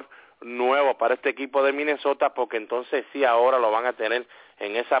jugador nuevo para este equipo de Minnesota, porque entonces sí, ahora lo van a tener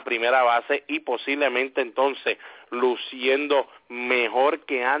en esa primera base y posiblemente entonces luciendo mejor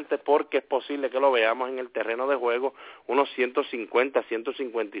que antes, porque es posible que lo veamos en el terreno de juego unos 150,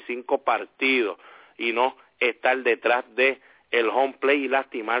 155 partidos y no estar detrás de el home play y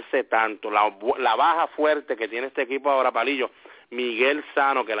lastimarse tanto. La baja fuerte que tiene este equipo ahora, Palillo, Miguel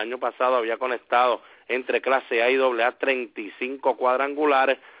Sano, que el año pasado había conectado entre clase A y AA 35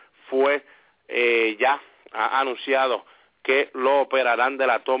 cuadrangulares, fue ya anunciado que lo operarán de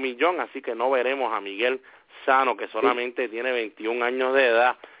la Tommy John, así que no veremos a Miguel Sano, que solamente tiene 21 años de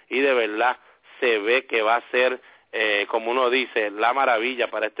edad, y de verdad se ve que va a ser, como uno dice, la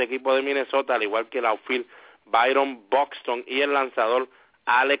maravilla para este equipo de Minnesota, al igual que el outfield Byron Buxton y el lanzador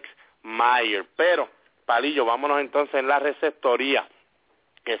Alex Meyer. Pero, Palillo, vámonos entonces en la receptoría,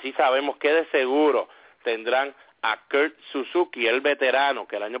 que sí sabemos que de seguro tendrán a Kurt Suzuki, el veterano,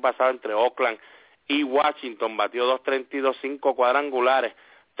 que el año pasado entre Oakland y Washington batió 2.32, 5 cuadrangulares,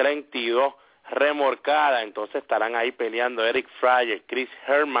 32 remorcadas. Entonces estarán ahí peleando Eric Fryer, Chris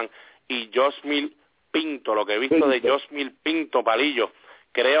Herman y Josmil Pinto. Lo que he visto de Josmil Pinto, Palillo,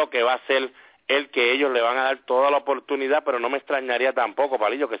 creo que va a ser el que ellos le van a dar toda la oportunidad, pero no me extrañaría tampoco,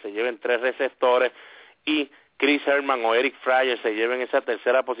 Palillo, que se lleven 3 receptores y Chris Herman o Eric Fryer se lleven esa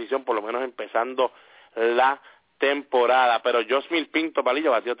tercera posición, por lo menos empezando la temporada. Pero Josmil Pinto,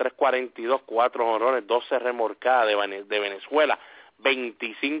 Palillo, batió 3.42, 4 honrones, 12 remorcadas de Venezuela,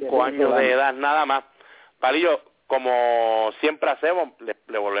 25 años de edad nada más. Palillo, como siempre hacemos,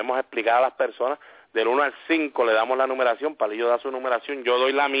 le volvemos a explicar a las personas, del 1 al 5 le damos la numeración, Palillo da su numeración, yo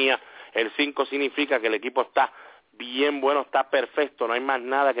doy la mía. El 5 significa que el equipo está bien bueno, está perfecto, no hay más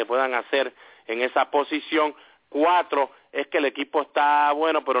nada que puedan hacer en esa posición. 4 es que el equipo está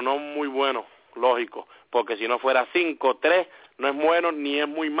bueno, pero no muy bueno, lógico, porque si no fuera 5, 3 no es bueno ni es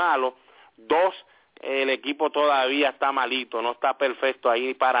muy malo. 2, el equipo todavía está malito, no está perfecto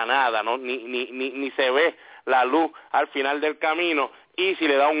ahí para nada, ¿no? ni se ve la luz al final del camino. Y si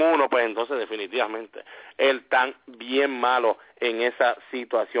le da un 1, pues entonces definitivamente él está bien malo en esa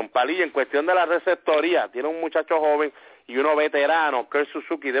situación. Palillo, en cuestión de la receptoría, tiene un muchacho joven y uno veterano, Kurt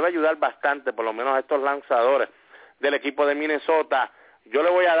Suzuki, debe ayudar bastante, por lo menos a estos lanzadores del equipo de Minnesota. Yo le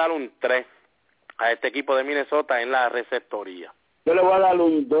voy a dar un 3 a este equipo de Minnesota en la receptoría. Yo le voy a dar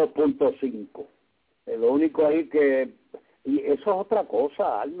un 2.5. Lo único ahí que... Y eso es otra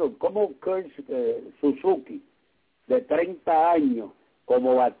cosa, Arnold. ¿Cómo Kurt Suzuki, de 30 años,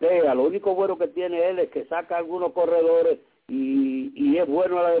 como batea, lo único bueno que tiene él es que saca algunos corredores y es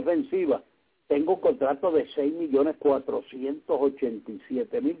bueno a la defensiva? Tengo un contrato de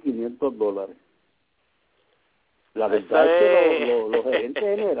 $6.487.500. La verdad es que los gerentes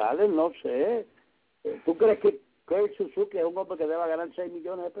generales, no sé. ¿Tú crees que Kurt Suzuki es un hombre que deba ganar 6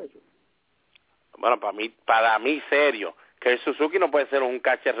 millones de pesos? Bueno, para mí serio, que Suzuki no puede ser un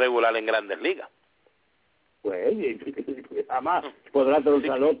catcher regular en Grandes Ligas. Pues jamás podrá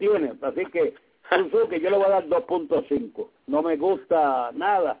lo tiene. Así que Suzuki yo le voy a dar 2.5. No me gusta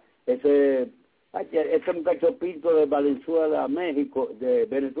nada este muchacho Pinto de Valenzuela, México, de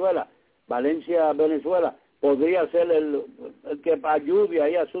Venezuela, Valencia, Venezuela, podría ser el que ayude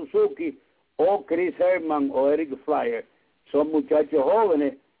ahí a Suzuki, o Chris Herman o Eric Fryer. Son muchachos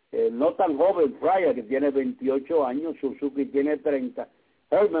jóvenes, no tan joven Fryer, que tiene 28 años, Suzuki tiene 30,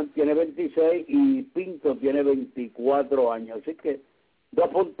 Herman tiene 26 y Pinto tiene 24 años. Así que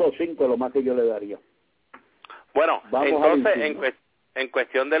 2.5 lo más que yo le daría. Bueno, entonces en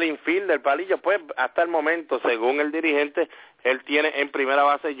cuestión del infield, del Palillo, pues hasta el momento, según el dirigente, él tiene en primera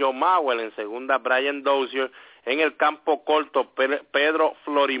base Joe Mauer, en segunda Brian Dozier, en el campo corto Pedro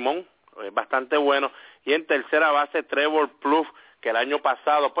Florimón, bastante bueno, y en tercera base Trevor Plouffe, que el año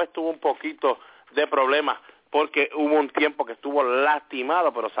pasado pues tuvo un poquito de problemas porque hubo un tiempo que estuvo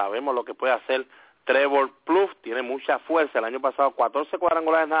lastimado, pero sabemos lo que puede hacer Trevor Plouffe, tiene mucha fuerza. El año pasado 14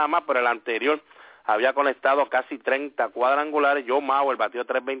 cuadrangulares nada más, pero el anterior había conectado casi 30 cuadrangulares. Joe Mauer batió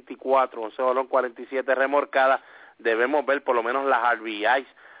 3.24, 11 honrones, 47 remorcadas. Debemos ver por lo menos las RBIs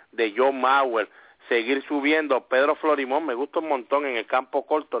de Joe Mauer seguir subiendo. Pedro Florimón me gusta un montón en el campo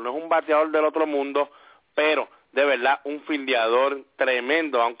corto, no es un bateador del otro mundo, pero de verdad un fildeador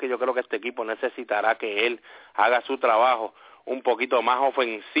tremendo, aunque yo creo que este equipo necesitará que él haga su trabajo un poquito más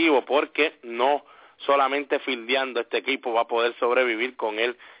ofensivo, porque no solamente fildeando este equipo va a poder sobrevivir con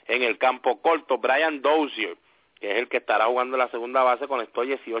él en el campo corto. Brian Dozier, que es el que estará jugando en la segunda base, conectó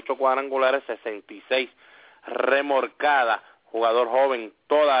 18 cuadrangulares, 66 remorcadas, jugador joven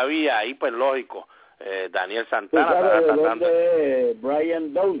todavía, ahí pues lógico, Daniel Santana. ¿Sabes de dónde es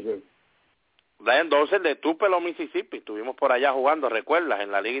Brian Dozier? Brian Dozier de Tupelo, Mississippi, estuvimos por allá jugando, ¿recuerdas?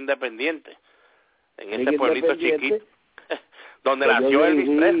 En la Liga Independiente, en ese pueblito chiquito, donde pues nació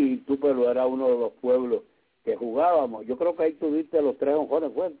Elvis Presley. Y Tupelo era uno de los pueblos que jugábamos. Yo creo que ahí tuviste los 3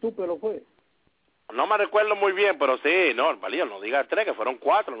 honrones. ¿Fue Tupelo, fue? No me recuerdo muy bien, pero sí, no, Palillo, no digas 3, que fueron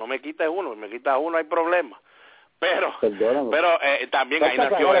 4, no me quites uno, me quitas uno hay problema. Pero también ahí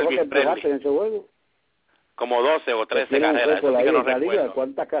nació Elvis Presley. En ese juego? Como 12 o 13 carreras, eso sí que no recuerdo.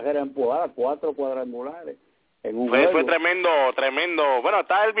 ¿Cuántas carreras empujadas? 4 cuadrangulares en un juego. Fue tremendo. Bueno,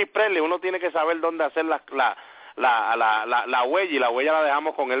 está Elvis Presley, uno tiene que saber dónde hacer la huella, y la huella la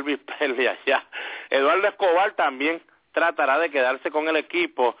dejamos con Elvis Presley allá. Eduardo Escobar también tratará de quedarse con el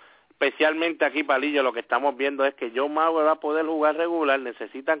equipo, especialmente aquí, Palillo. Lo que estamos viendo es que Joe Mauer va a poder jugar regular,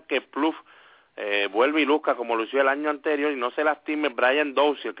 necesitan que Plouffe vuelva y luzca como lo hizo el año anterior y no se lastime Brian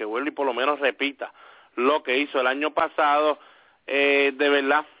Dozier, que vuelva y por lo menos repita lo que hizo el año pasado. De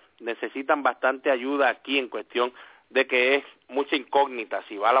verdad, necesitan bastante ayuda aquí en cuestión de que es mucha incógnita,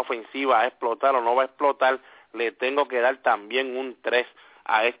 si va a la ofensiva a explotar o no va a explotar. Le tengo que dar también un 3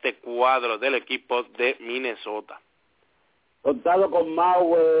 a este cuadro del equipo de Minnesota. Contado con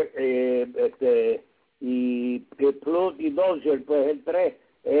Mauer y Plouffe y Dozier, pues el 3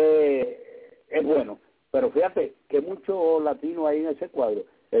 es bueno. Pero fíjate que muchos latinos hay en ese cuadro.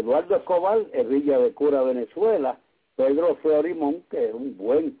 Eduardo Escobar es Villa de Cura, Venezuela. Pedro Florimón, que es un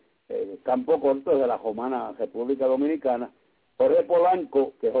buen campo corto de la Romana, República Dominicana. Jorge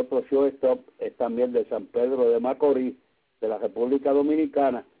Polanco, que es otro shortstop, es también de San Pedro de Macorís, de la República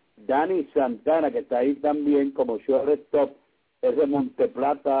Dominicana. Dani Santana, que está ahí también como shortstop, es de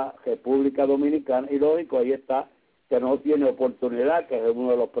Monteplata, República Dominicana. Y lógico, ahí está, que no tiene oportunidad, que es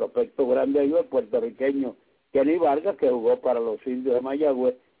uno de los prospectos grandes ahí, el puertorriqueño Kenny Vargas, que jugó para los Indios de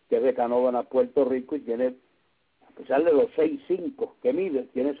Mayagüez, que es de Canóvanas, Puerto Rico, y tiene, a pesar de los 6'5" que mide,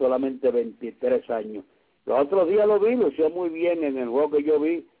 tiene solamente 23 años. Los otros días lo vi, lució muy bien en el juego que yo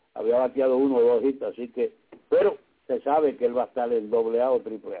vi, había bateado 1 o 2 hits, así que, pero se sabe que él va a estar en AA o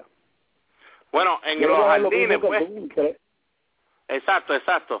AAA. Bueno, en los jardines, pues,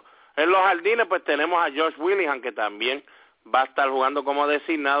 exacto. En los jardines, pues, tenemos a Josh Willingham, que también va a estar jugando como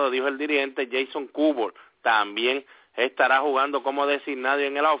designado, dijo el dirigente. Jason Kubor también estará jugando como designado, y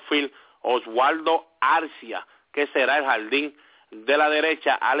en el outfield, Oswaldo Arcia, que será el jardín de la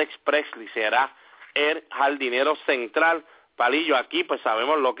derecha. Alex Presley será el jardinero central. Palillo, aquí pues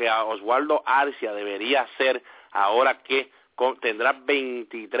sabemos lo que a Oswaldo Arcia debería hacer ahora que tendrá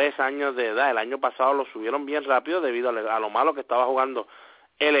 23 años de edad. El año pasado lo subieron bien rápido debido a lo malo que estaba jugando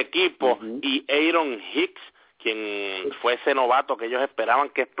el equipo. Y Aaron Hicks, quien fue ese novato que ellos esperaban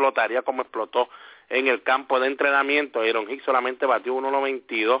que explotaría como explotó en el campo de entrenamiento. Aaron Hicks solamente batió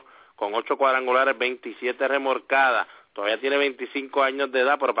 1.92 con 8 cuadrangulares, 27 remorcadas. Todavía tiene 25 años de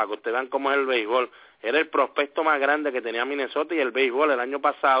edad, pero para que ustedes vean cómo es el béisbol, era el prospecto más grande que tenía Minnesota, y el béisbol el año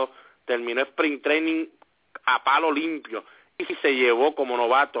pasado terminó sprint training a palo limpio y se llevó como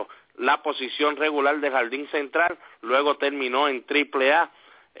novato la posición regular de jardín central. Luego terminó en AAA.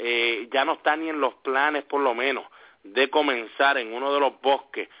 Ya no está ni en los planes, por lo menos, de comenzar en uno de los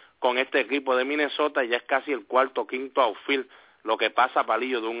bosques con este equipo de Minnesota. Ya es casi el cuarto, quinto outfield lo que pasa,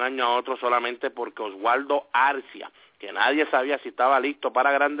 Palillo, de un año a otro, solamente porque Oswaldo Arcia, que nadie sabía si estaba listo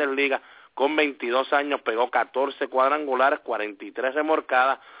para Grandes Ligas, con 22 años pegó 14 cuadrangulares, 43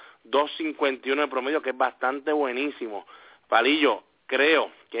 remorcadas, 2.51 de promedio, que es bastante buenísimo. Palillo,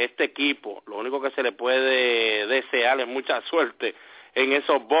 creo que este equipo, lo único que se le puede desear es mucha suerte en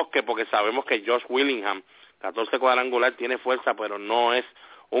esos bosques, porque sabemos que Josh Willingham, 14 cuadrangular, tiene fuerza, pero no es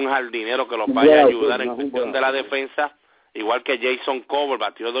un jardinero que los vaya a ayudar en cuestión de la defensa. Igual que Jason Kubor,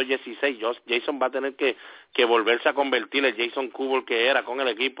 batió 2.16. Jason va a tener que volverse a convertir el Jason Kubor que era con el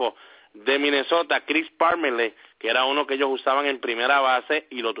equipo de Minnesota. Chris Parmelee, que era uno que ellos usaban en primera base,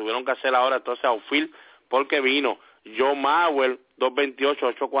 y lo tuvieron que hacer ahora entonces outfield, porque vino Joe Mauer, 2.28,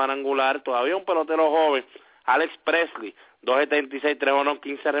 8 cuadrangular, todavía un pelotero joven. Alex Presley, 2.76, 3 honrones,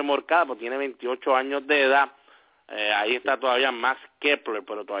 15 remorcadas, pues tiene 28 años de edad. Ahí está todavía Max Kepler,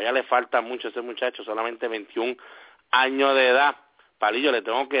 pero todavía le falta mucho a ese muchacho, solamente 21 años de edad. Palillo, le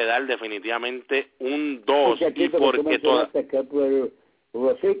tengo que dar definitivamente un 2. Y porque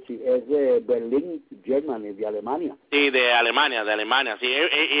Rosici es de Berlín, Germany, de Alemania. Sí, de Alemania, sí,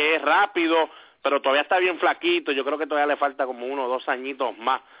 es rápido, pero todavía está bien flaquito. Yo creo que todavía le falta como 1 o 2 añitos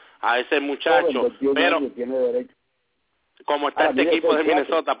más a ese muchacho, pero tiene derecho. Como está este equipo de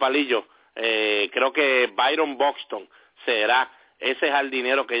Minnesota, Palillo, creo que Byron Buxton será ese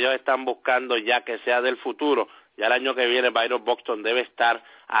jardinero que ellos están buscando ya que sea del futuro. Ya el año que viene Byron Buxton debe estar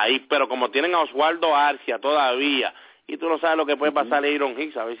ahí, pero como tienen a Oswaldo Arcia todavía, y tú no sabes lo que puede pasar a Aaron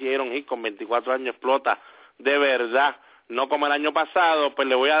Hicks, a ver si Aaron Hicks con 24 años explota de verdad, no como el año pasado, pues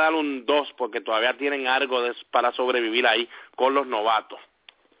le voy a dar un 2 porque todavía tienen algo para sobrevivir ahí con los novatos.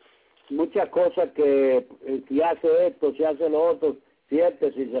 Muchas cosas que si hace esto, si hace lo otro, si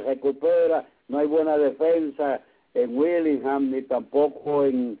se recupera, no hay buena defensa en Willingham ni tampoco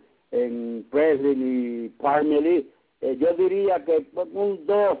en Presley ni Parmelee. Yo diría que un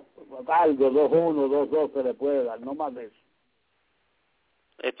 2, algo, 2-1, 2-2 se le puede dar, no más de eso.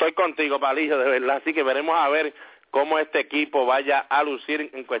 Estoy contigo, Palillo, de verdad, así que veremos a ver cómo este equipo vaya a lucir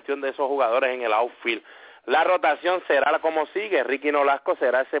en cuestión de esos jugadores en el outfield. La rotación será como sigue: Ricky Nolasco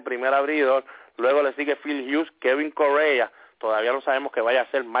será ese primer abridor, luego le sigue Phil Hughes, Kevin Correa, todavía no sabemos que vaya a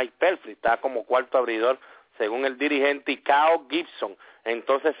ser Mike Pelfrey, está como cuarto abridor según el dirigente, y Kyle Gibson,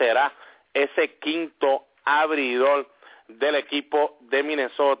 entonces será ese quinto abridor del equipo de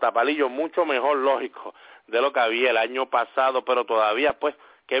Minnesota. Palillo, mucho mejor, lógico, de lo que había el año pasado, pero todavía pues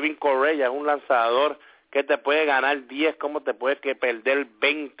Kevin Correa es un lanzador que te puede ganar 10, como te puede perder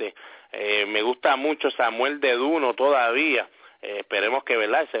 20. Me gusta mucho Samuel de Duno todavía. Esperemos que,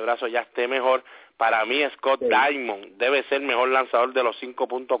 ¿verdad?, ese brazo ya esté mejor. Para mí Scott Diamond debe ser mejor lanzador de los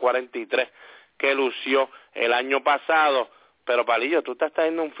 5.43 que lució el año pasado. Pero, Palillo, tú estás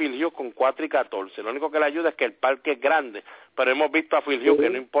trayendo un Phil Hughes con 4-14. Lo único que le ayuda es que el parque es grande. Pero hemos visto a Phil Hughes que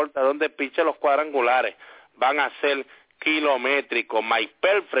no importa dónde piche los cuadrangulares, van a ser kilométricos. Mike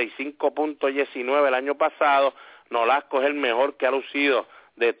Pelfrey, 5.19 el año pasado. Nolasco es el mejor que ha lucido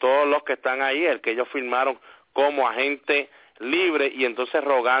de todos los que están ahí, el que ellos firmaron como agente libre, y entonces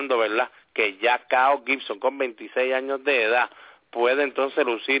rogando, ¿verdad?, que ya Kyle Gibson con 26 años de edad puede entonces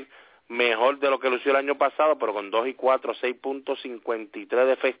lucir mejor de lo que lució el año pasado, pero con 2-4, 6.53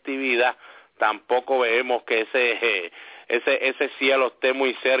 de efectividad. Tampoco vemos que ese cielo esté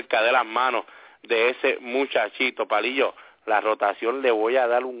muy cerca de las manos de ese muchachito. Palillo, la rotación le voy a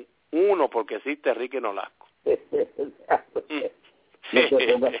dar un 1 porque existe Ricky Nolasco. No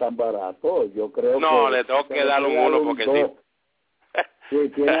te pongas tan barato, yo creo no, que... le tengo que dar un 1 porque sí. Sí,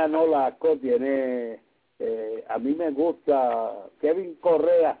 tiene a Nolasco, tiene... a mí me gusta Kevin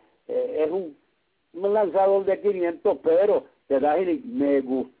Correa, es un lanzador de 500, pero me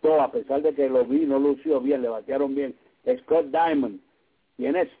gustó, a pesar de que lo vi, no lució bien, le batearon bien. Scott Diamond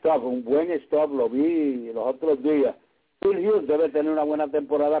tiene stop, un buen stop, lo vi los otros días. Phil Hughes debe tener una buena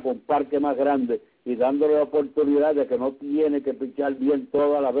temporada con parque más grande y dándole la oportunidad de que no tiene que pichar bien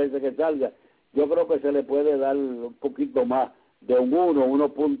todas las veces que salga. Yo creo que se le puede dar un poquito más, de un 1,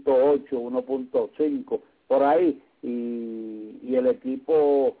 1.8, 1.5, por ahí, y el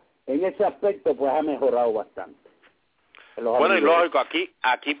equipo en ese aspecto pues ha mejorado bastante. Bueno, y lógico,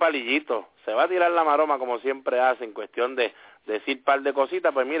 aquí Palillito se va a tirar la maroma como siempre hace en cuestión de decir par de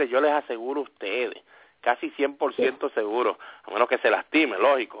cositas. Pues mire, yo les aseguro a ustedes, casi 100% seguro, a menos que se lastime,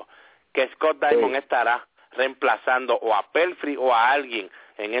 lógico, que Scott Diamond estará reemplazando o a Pelfrey o a alguien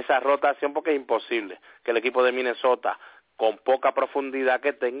en esa rotación, porque es imposible que el equipo de Minnesota, con poca profundidad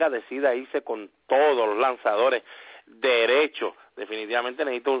que tenga, decida irse con todos los lanzadores derechos. Definitivamente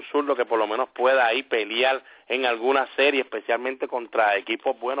necesita un zurdo que por lo menos pueda ahí pelear en alguna serie, especialmente contra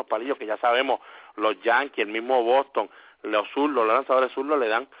equipos buenos, Palillos, que ya sabemos, los Yankees, el mismo Boston, los lanzadores zurdos le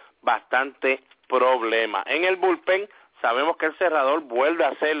dan bastante problema. En el bullpen sabemos que el cerrador vuelve a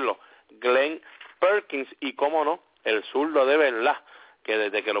hacerlo, Glenn Perkins, y cómo no, el zurdo de verdad, que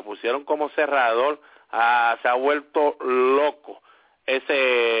desde que lo pusieron como cerrador se ha vuelto loco.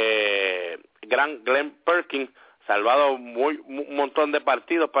 Ese gran Glenn Perkins, salvado un montón de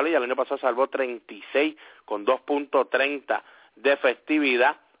partidos, Palilla, el año pasado salvó 36 con 2.30 de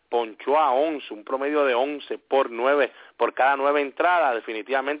efectividad, ponchó a 11, un promedio de 11 por cada 9 entradas.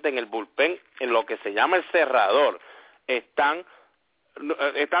 Definitivamente en el bullpen, en lo que se llama el cerrador, están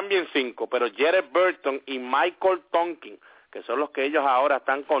bien 5, pero Jared Burton y Michael Tonkin, que son los que ellos ahora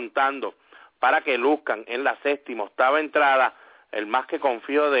están contando para que luzcan en la 7ª, 8ª entrada. El más que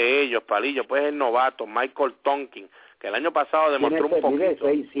confío de ellos, Palillo, pues el novato Michael Tonkin, que el año pasado demostró un poquito. Tiene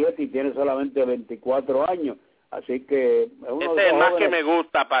 6-7 y tiene solamente 24 años, así que... Este es el más que me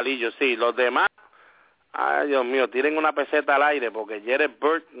gusta, Palillo, sí. Los demás Ay, Dios mío, tiren una peseta al aire, porque Jared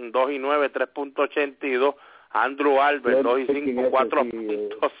Burton, 2-9, 3.82, Andrew Albert, 2-5,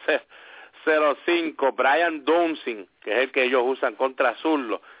 4.05, Brian Dunsing, que es el que ellos usan contra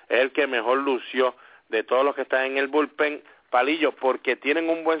zurdo, es el que mejor lució de todos los que están en el bullpen. Palillo, porque tienen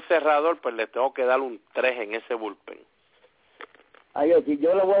un buen cerrador, pues les tengo que dar un 3 en ese bullpen. Ay, si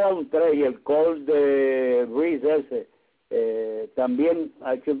yo le voy a dar un 3, y el call de Reese ese también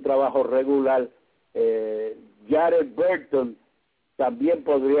ha hecho un trabajo regular. Jared Burton también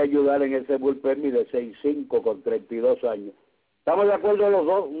podría ayudar en ese bullpen de 6-5 con 32 años. Estamos de acuerdo los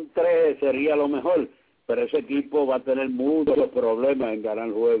dos, un 3 sería lo mejor, pero ese equipo va a tener muchos problemas en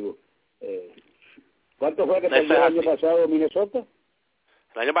ganar juegos. ¿Cuánto fue que perdió el año pasado Minnesota?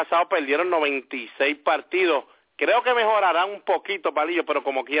 El año pasado perdieron 96 partidos. Creo que mejorarán un poquito, Palillo, pero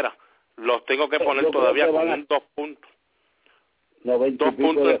como quiera. Los tengo que poner todavía con un 2 puntos. 2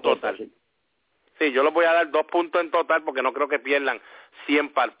 puntos en total. Sí, yo les voy a dar 2 puntos en total porque no creo que pierdan 100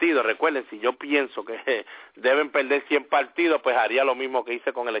 partidos. Recuerden, si yo pienso que deben perder 100 partidos, pues haría lo mismo que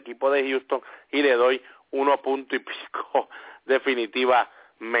hice con el equipo de Houston y le doy 1 punto y pico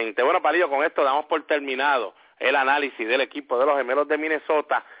definitivamente. Bueno, Palillo, con esto damos por terminado el análisis del equipo de los Gemelos de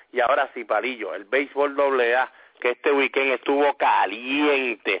Minnesota. Y ahora sí, Palillo, el béisbol AA, que este weekend estuvo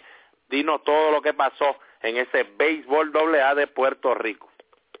caliente. Dinos todo lo que pasó en ese béisbol AA de Puerto Rico.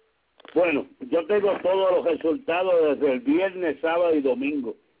 Bueno, yo tengo todos los resultados desde el viernes, sábado y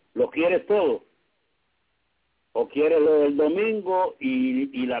domingo. ¿Lo quieres todo? ¿O quieres lo del domingo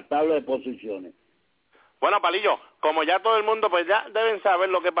y la tabla de posiciones? Bueno, Palillo, como ya todo el mundo, pues ya deben saber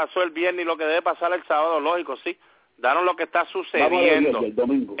lo que pasó el viernes y lo que debe pasar el sábado, lógico, sí. Daron lo que está sucediendo.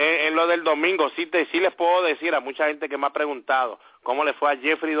 En lo del domingo, sí les puedo decir a mucha gente que me ha preguntado cómo le fue a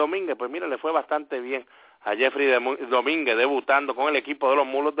Jeffrey Domínguez. Pues mira, le fue bastante bien a Jeffrey Domínguez, debutando con el equipo de los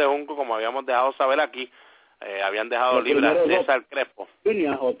Mulos de Junco, como habíamos dejado saber aquí. Habían dejado libre a César Crespo.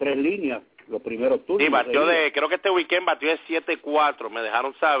 O 3 líneas, los primeros turnos. Sí, creo que este weekend batió de 7-4, me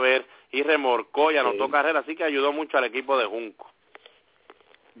dejaron saber, y remorcó y anotó carrera, así que ayudó mucho al equipo de Junco.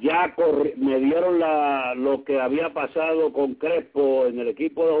 Ya me dieron lo que había pasado con Crespo en el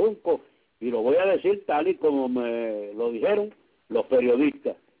equipo de Junco, y lo voy a decir tal y como me lo dijeron los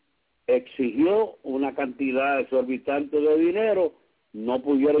periodistas. Exigió una cantidad exorbitante de dinero, no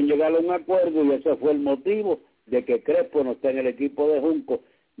pudieron llegar a un acuerdo, y ese fue el motivo de que Crespo no está en el equipo de Junco.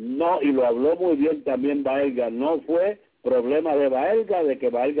 No, y lo habló muy bien también Baelga, no fue problema de Baelga, de que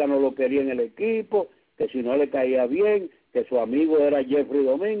Baelga no lo quería en el equipo, que si no le caía bien, que su amigo era Jeffrey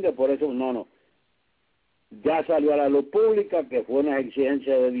Domínguez, por eso no. Ya salió a la luz pública que fue una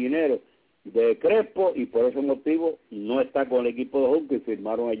exigencia de dinero de Crespo, y por ese motivo no está con el equipo de Junco y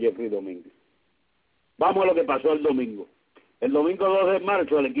firmaron a Jeffrey Domínguez. Vamos a lo que pasó el domingo. El domingo 2 de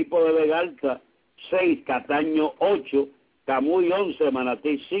marzo, el equipo de Vega Alta 6, Cataño 8, Camuy 11,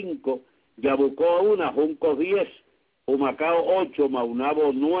 Manatí 5, Yabucoa 1, Junco 10, Humacao 8,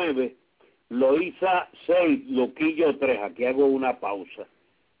 Maunabo 9, Loíza 6, Luquillo 3. Aquí hago una pausa.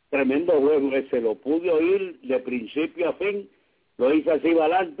 Tremendo juego ese, lo pude oír de principio a fin. Loíza se iba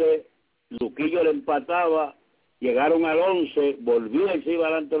adelante, Luquillo le empataba, llegaron al 11, volvía y se iba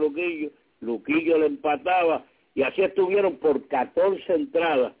adelante Luquillo le empataba, y así estuvieron por 14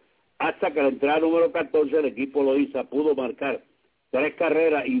 entradas, hasta que la entrada número 14 el equipo Loíza pudo marcar 3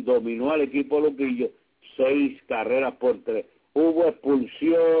 carreras y dominó al equipo Luquillo 6 carreras por 3. Hubo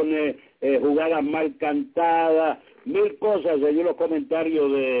expulsiones, jugadas mal cantadas, 1000 cosas, según los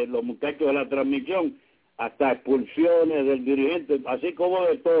comentarios de los muchachos de la transmisión, hasta expulsiones del dirigente, así como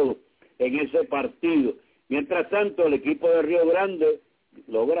de todo en ese partido. Mientras tanto, el equipo de Río Grande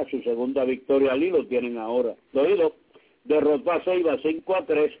logra su segunda victoria al hilo, tienen ahora 2 hilos, derrotó a Ceiba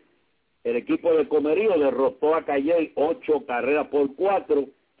 5-3, el equipo de Comerío derrotó a Calley 8 carreras por 4,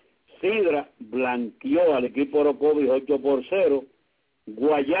 Sidra blanqueó al equipo de Orocovis 8-0,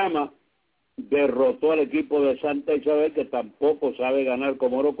 Guayama derrotó al equipo de Santa Isabel, que tampoco sabe ganar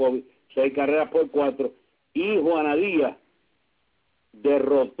como Orocovis, 6 carreras por 4, y Juanadía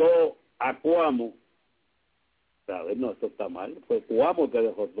derrotó a Cuamo. A ver, no, esto está mal, fue Cuamo que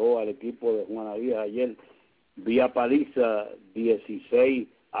derrotó al equipo de Juanadía ayer vía paliza 16-6,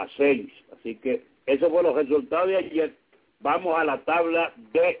 así que esos fueron los resultados de ayer. Vamos a la tabla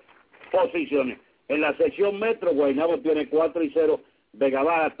de posiciones. En la sección metro, Guaynabo tiene 4-0, Vega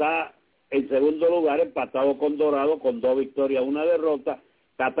Baja está en segundo lugar, empatado con Dorado, con 2 victorias, 1 derrota.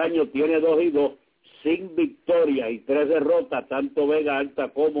 Cataño tiene 2-2, sin victorias y 3 derrotas, tanto Vega Alta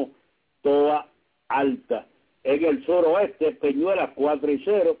como Toa Alta. En el suroeste, Peñuelas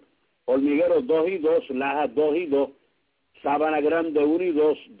 4-0, Hormigueros 2-2, Lajas 2-2, Sabana Grande 1 y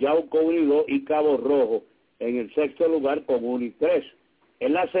 2, Yauco 1 y 2 y Cabo Rojo en el sexto lugar con 1 y 3.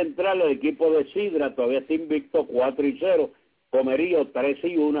 En la central el equipo de Sidra todavía está invicto 4 y 0, Comerío 3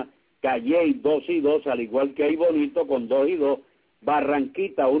 y 1, Calley 2 y 2, al igual que Ay Bonito con 2 y 2,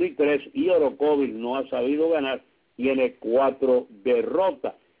 Barranquita 1 y 3 y Orocovis no ha sabido ganar, tiene 4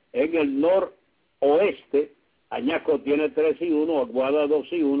 derrotas. En el noroeste, Añasco tiene 3 y 1, Aguada 2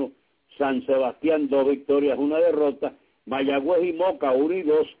 y 1, San Sebastián 2 victorias, 1 derrota, Mayagüez y Moca 1 y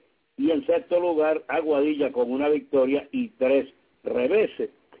 2, y en sexto lugar Aguadilla con 1 victoria y 3 reveses.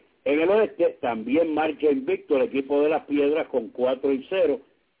 En el oeste también marcha invicto el equipo de Las Piedras con 4 y 0,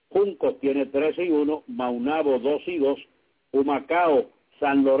 Juncos tiene 3 y 1, Maunabo 2 y 2, Humacao,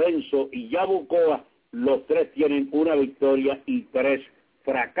 San Lorenzo y Yabucoa, los tres tienen 1 victoria y 3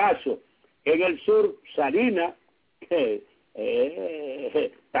 fracasos. En el sur, Salinas,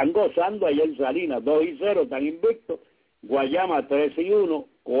 están gozando allá en Salinas, 2 y 0, están invictos, Guayama 3 y 1,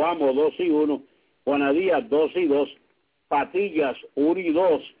 Coamo 2 y 1, Juanadías 2 y 2, Patillas 1 y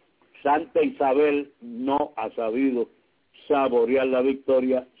 2, Santa Isabel no ha sabido saborear la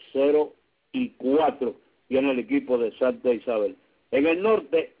victoria, 0 y 4 tiene el equipo de Santa Isabel. En el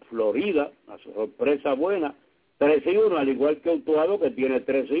norte, Florida, una sorpresa buena, 3 y 1, al igual que Utuado que tiene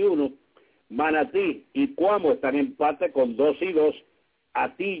 3 y 1, Manatí y Cuamo están en empate con 2 y 2,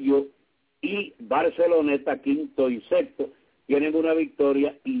 Atillo y Barceloneta, quinto y sexto, tienen 1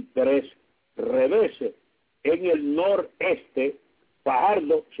 victoria y 3 reveses. En el noreste,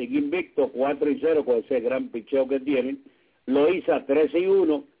 Fajardo sigue invicto 4 y 0 con ese gran picheo que tienen, Loíza 3 y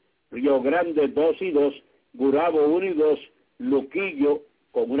 1, Río Grande 2 y 2, Gurabo 1 y 2, Luquillo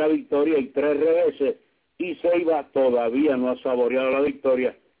con 1 victoria y 3 reveses, y Ceiba todavía no ha saboreado la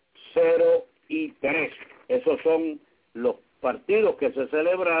victoria, 0 y 3. Esos son los partidos que se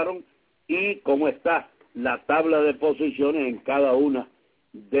celebraron y cómo está la tabla de posiciones en cada una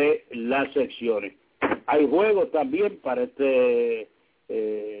de las secciones. Hay juegos también para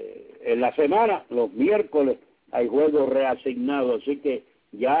en la semana, los miércoles hay juegos reasignados, así que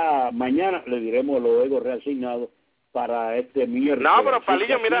ya mañana le diremos los juegos reasignados para este miércoles. No, pero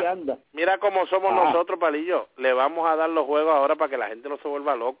Palillo, anda. mira cómo somos nosotros, Palillo. Le vamos a dar los juegos ahora para que la gente no se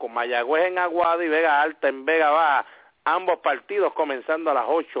vuelva loco. Mayagüez en Aguada y Vega Alta en Vega Baja, ambos partidos comenzando a las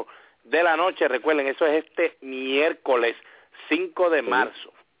 8 de la noche. Recuerden, eso es este miércoles 5 de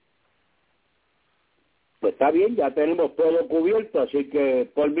marzo. Pues está bien, ya tenemos todo cubierto, así que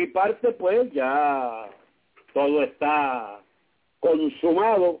por mi parte, pues ya todo está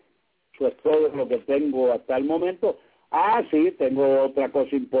consumado. Eso es todo lo que tengo hasta el momento. Sí, tengo otra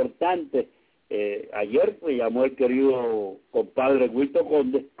cosa importante. Ayer me llamó el querido compadre Guito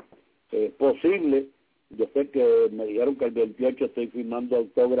Conde. Es posible, yo sé que me dijeron que el 28 estoy firmando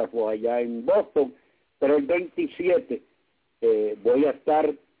autógrafos allá en Boston, pero el 27 voy a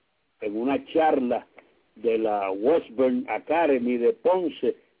estar en una charla de la Westburn Academy de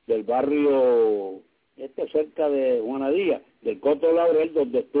Ponce, del barrio cerca de Juanadía, del Coto Laurel,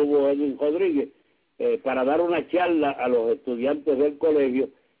 donde estuvo Edwin Rodríguez, para dar una charla a los estudiantes del colegio,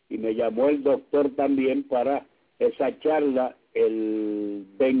 y me llamó el doctor también para esa charla el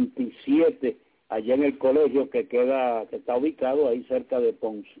 27 allá en el colegio que está ubicado ahí cerca de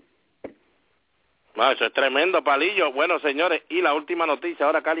Ponce. No, eso es tremendo, Palillo. Bueno, señores, y la última noticia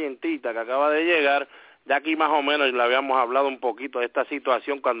ahora calientita que acaba de llegar, ya aquí más o menos le habíamos hablado un poquito de esta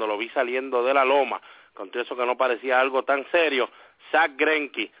situación cuando lo vi saliendo de la loma, con todo eso que no parecía algo tan serio. Zach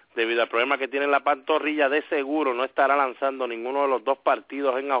Greinke, debido al problema que tiene en la pantorrilla, de seguro no estará lanzando ninguno de los 2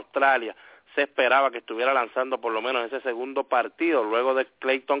 partidos en Australia. Se esperaba que estuviera lanzando por lo menos ese segundo partido, luego de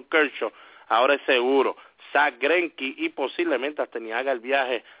Clayton Kershaw. Ahora es seguro Zach Greinke, y posiblemente hasta ni haga el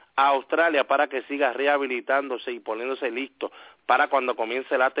viaje a Australia para que siga rehabilitándose y poniéndose listo para cuando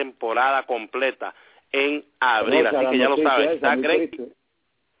comience la temporada completa en abril. Así que ya lo saben, Zach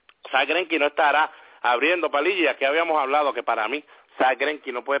Greinke no estará abriendo, Palillo. Y aquí habíamos hablado que para mí Zach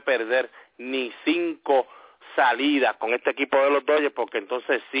Greinke no puede perder ni 5 salidas con este equipo de los Dodgers, porque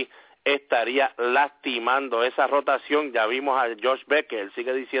entonces sí estaría lastimando esa rotación. Ya vimos a Josh Becker, él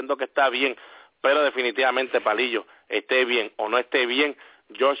sigue diciendo que está bien, pero definitivamente, Palillo, esté bien o no esté bien,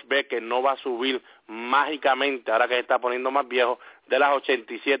 Josh Becker no va a subir mágicamente, ahora que se está poniendo más viejo, de las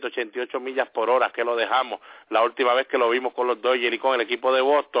 87, 88 millas por hora que lo dejamos la última vez que lo vimos con los Dodgers y con el equipo de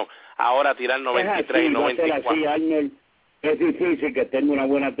Boston, ahora tirar 93 y 94. Arnold, es difícil que tenga una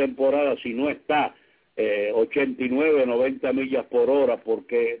buena temporada si no está 89, 90 millas por hora,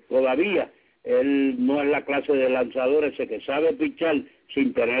 porque todavía él no es la clase de lanzador ese que sabe pichar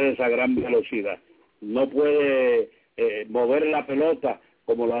sin tener esa gran velocidad. No puede mover la pelota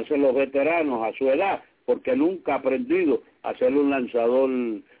como lo hacen los veteranos a su edad, porque nunca ha aprendido a ser un lanzador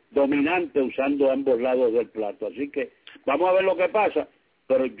dominante usando ambos lados del plato. Así que vamos a ver lo que pasa,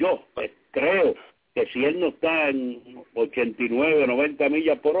 pero yo creo que si él no está en 89 o 90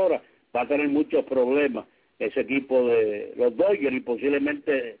 millas por hora, va a tener muchos problemas ese equipo de los Dodgers y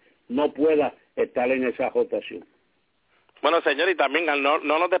posiblemente no pueda estar en esa rotación. Bueno, señor, y también no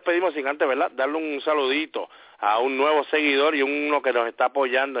nos despedimos sin antes, ¿verdad?, darle un saludito a un nuevo seguidor y uno que nos está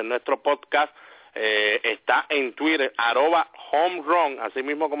apoyando en nuestro podcast. Está en Twitter, @homerun, así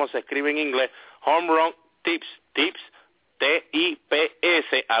mismo como se escribe en inglés, homerun tips, TIPS,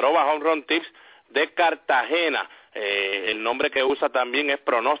 @homerun tips de Cartagena. El nombre que usa también es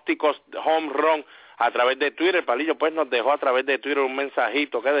Pronósticos Home Run a través de Twitter. Palillo pues nos dejó a través de Twitter un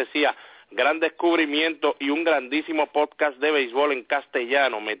mensajito que decía: gran descubrimiento y un grandísimo podcast de béisbol en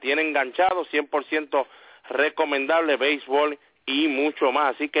castellano. Me tiene enganchado, 100% recomendable, béisbol y mucho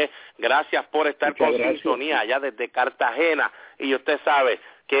más. Así que gracias por estar con sintonía allá desde Cartagena. Y usted sabe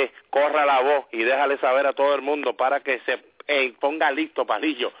que corra la voz y déjale saber a todo el mundo para que se ponga listo,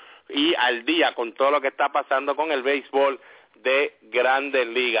 Palillo, y al día con todo lo que está pasando con el béisbol de Grandes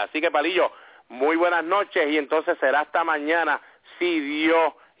Ligas. Así que, Palillo, muy buenas noches y entonces será hasta mañana si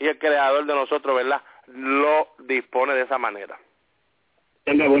Dios y el creador de nosotros, ¿verdad?, lo dispone de esa manera.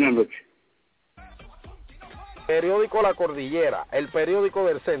 Tenga buenas noches. Periódico La Cordillera, el periódico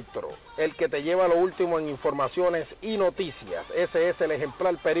del centro, el que te lleva lo último en informaciones y noticias. Ese es el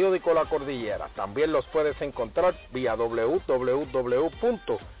ejemplar periódico La Cordillera. También los puedes encontrar vía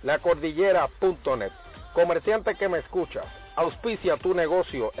www.lacordillera.net. Comerciante que me escuchas, auspicia tu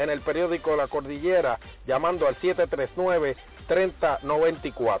negocio en el periódico La Cordillera llamando al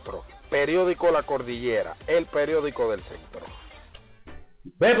 739-3094. Periódico La Cordillera, el periódico del centro.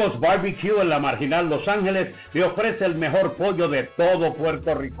 Bebo's Barbecue en la Marginal Los Ángeles le ofrece el mejor pollo de todo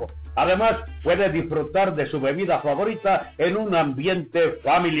Puerto Rico. Además, puede disfrutar de su bebida favorita en un ambiente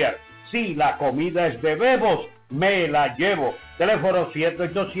familiar. Si la comida es de Bebo's, me la llevo. Teléfono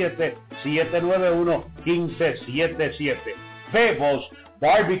 787-791-1577. Bebo's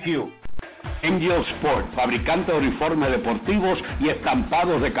Barbecue. Angel Sport, fabricante de uniformes deportivos y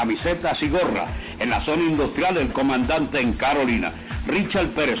estampados de camisetas y gorras. En la zona industrial El Comandante en Carolina.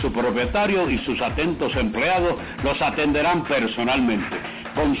 Richard Pérez, su propietario, y sus atentos empleados los atenderán personalmente.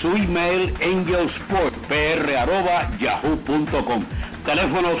 Con su email angelsportpr@yahoo.com.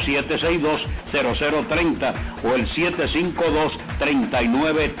 Teléfono 762-0030 o el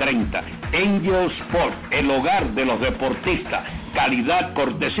 752-3930. Angel Sport, el hogar de los deportistas. Calidad,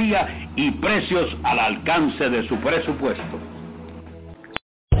 cortesía y precios al alcance de su presupuesto.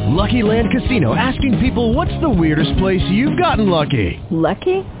 Lucky Land Casino, asking people, what's the weirdest place you've gotten lucky?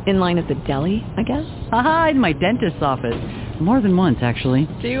 Lucky? In line at the deli, I guess? Aha, in my dentist's office. More than once, actually.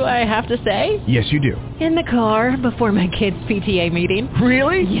 Do I have to say? Yes, you do. In the car before my kids' PTA meeting.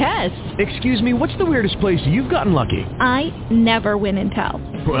 Really? Yes. Excuse me, what's the weirdest place you've gotten lucky? I never win and tell.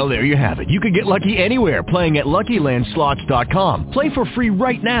 Well, there you have it. You can get lucky anywhere, playing at LuckyLandSlots.com. Play for free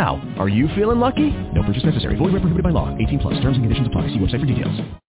right now. Are you feeling lucky? No purchase necessary. Void where prohibited by law. 18+. Terms and conditions apply. See website for details.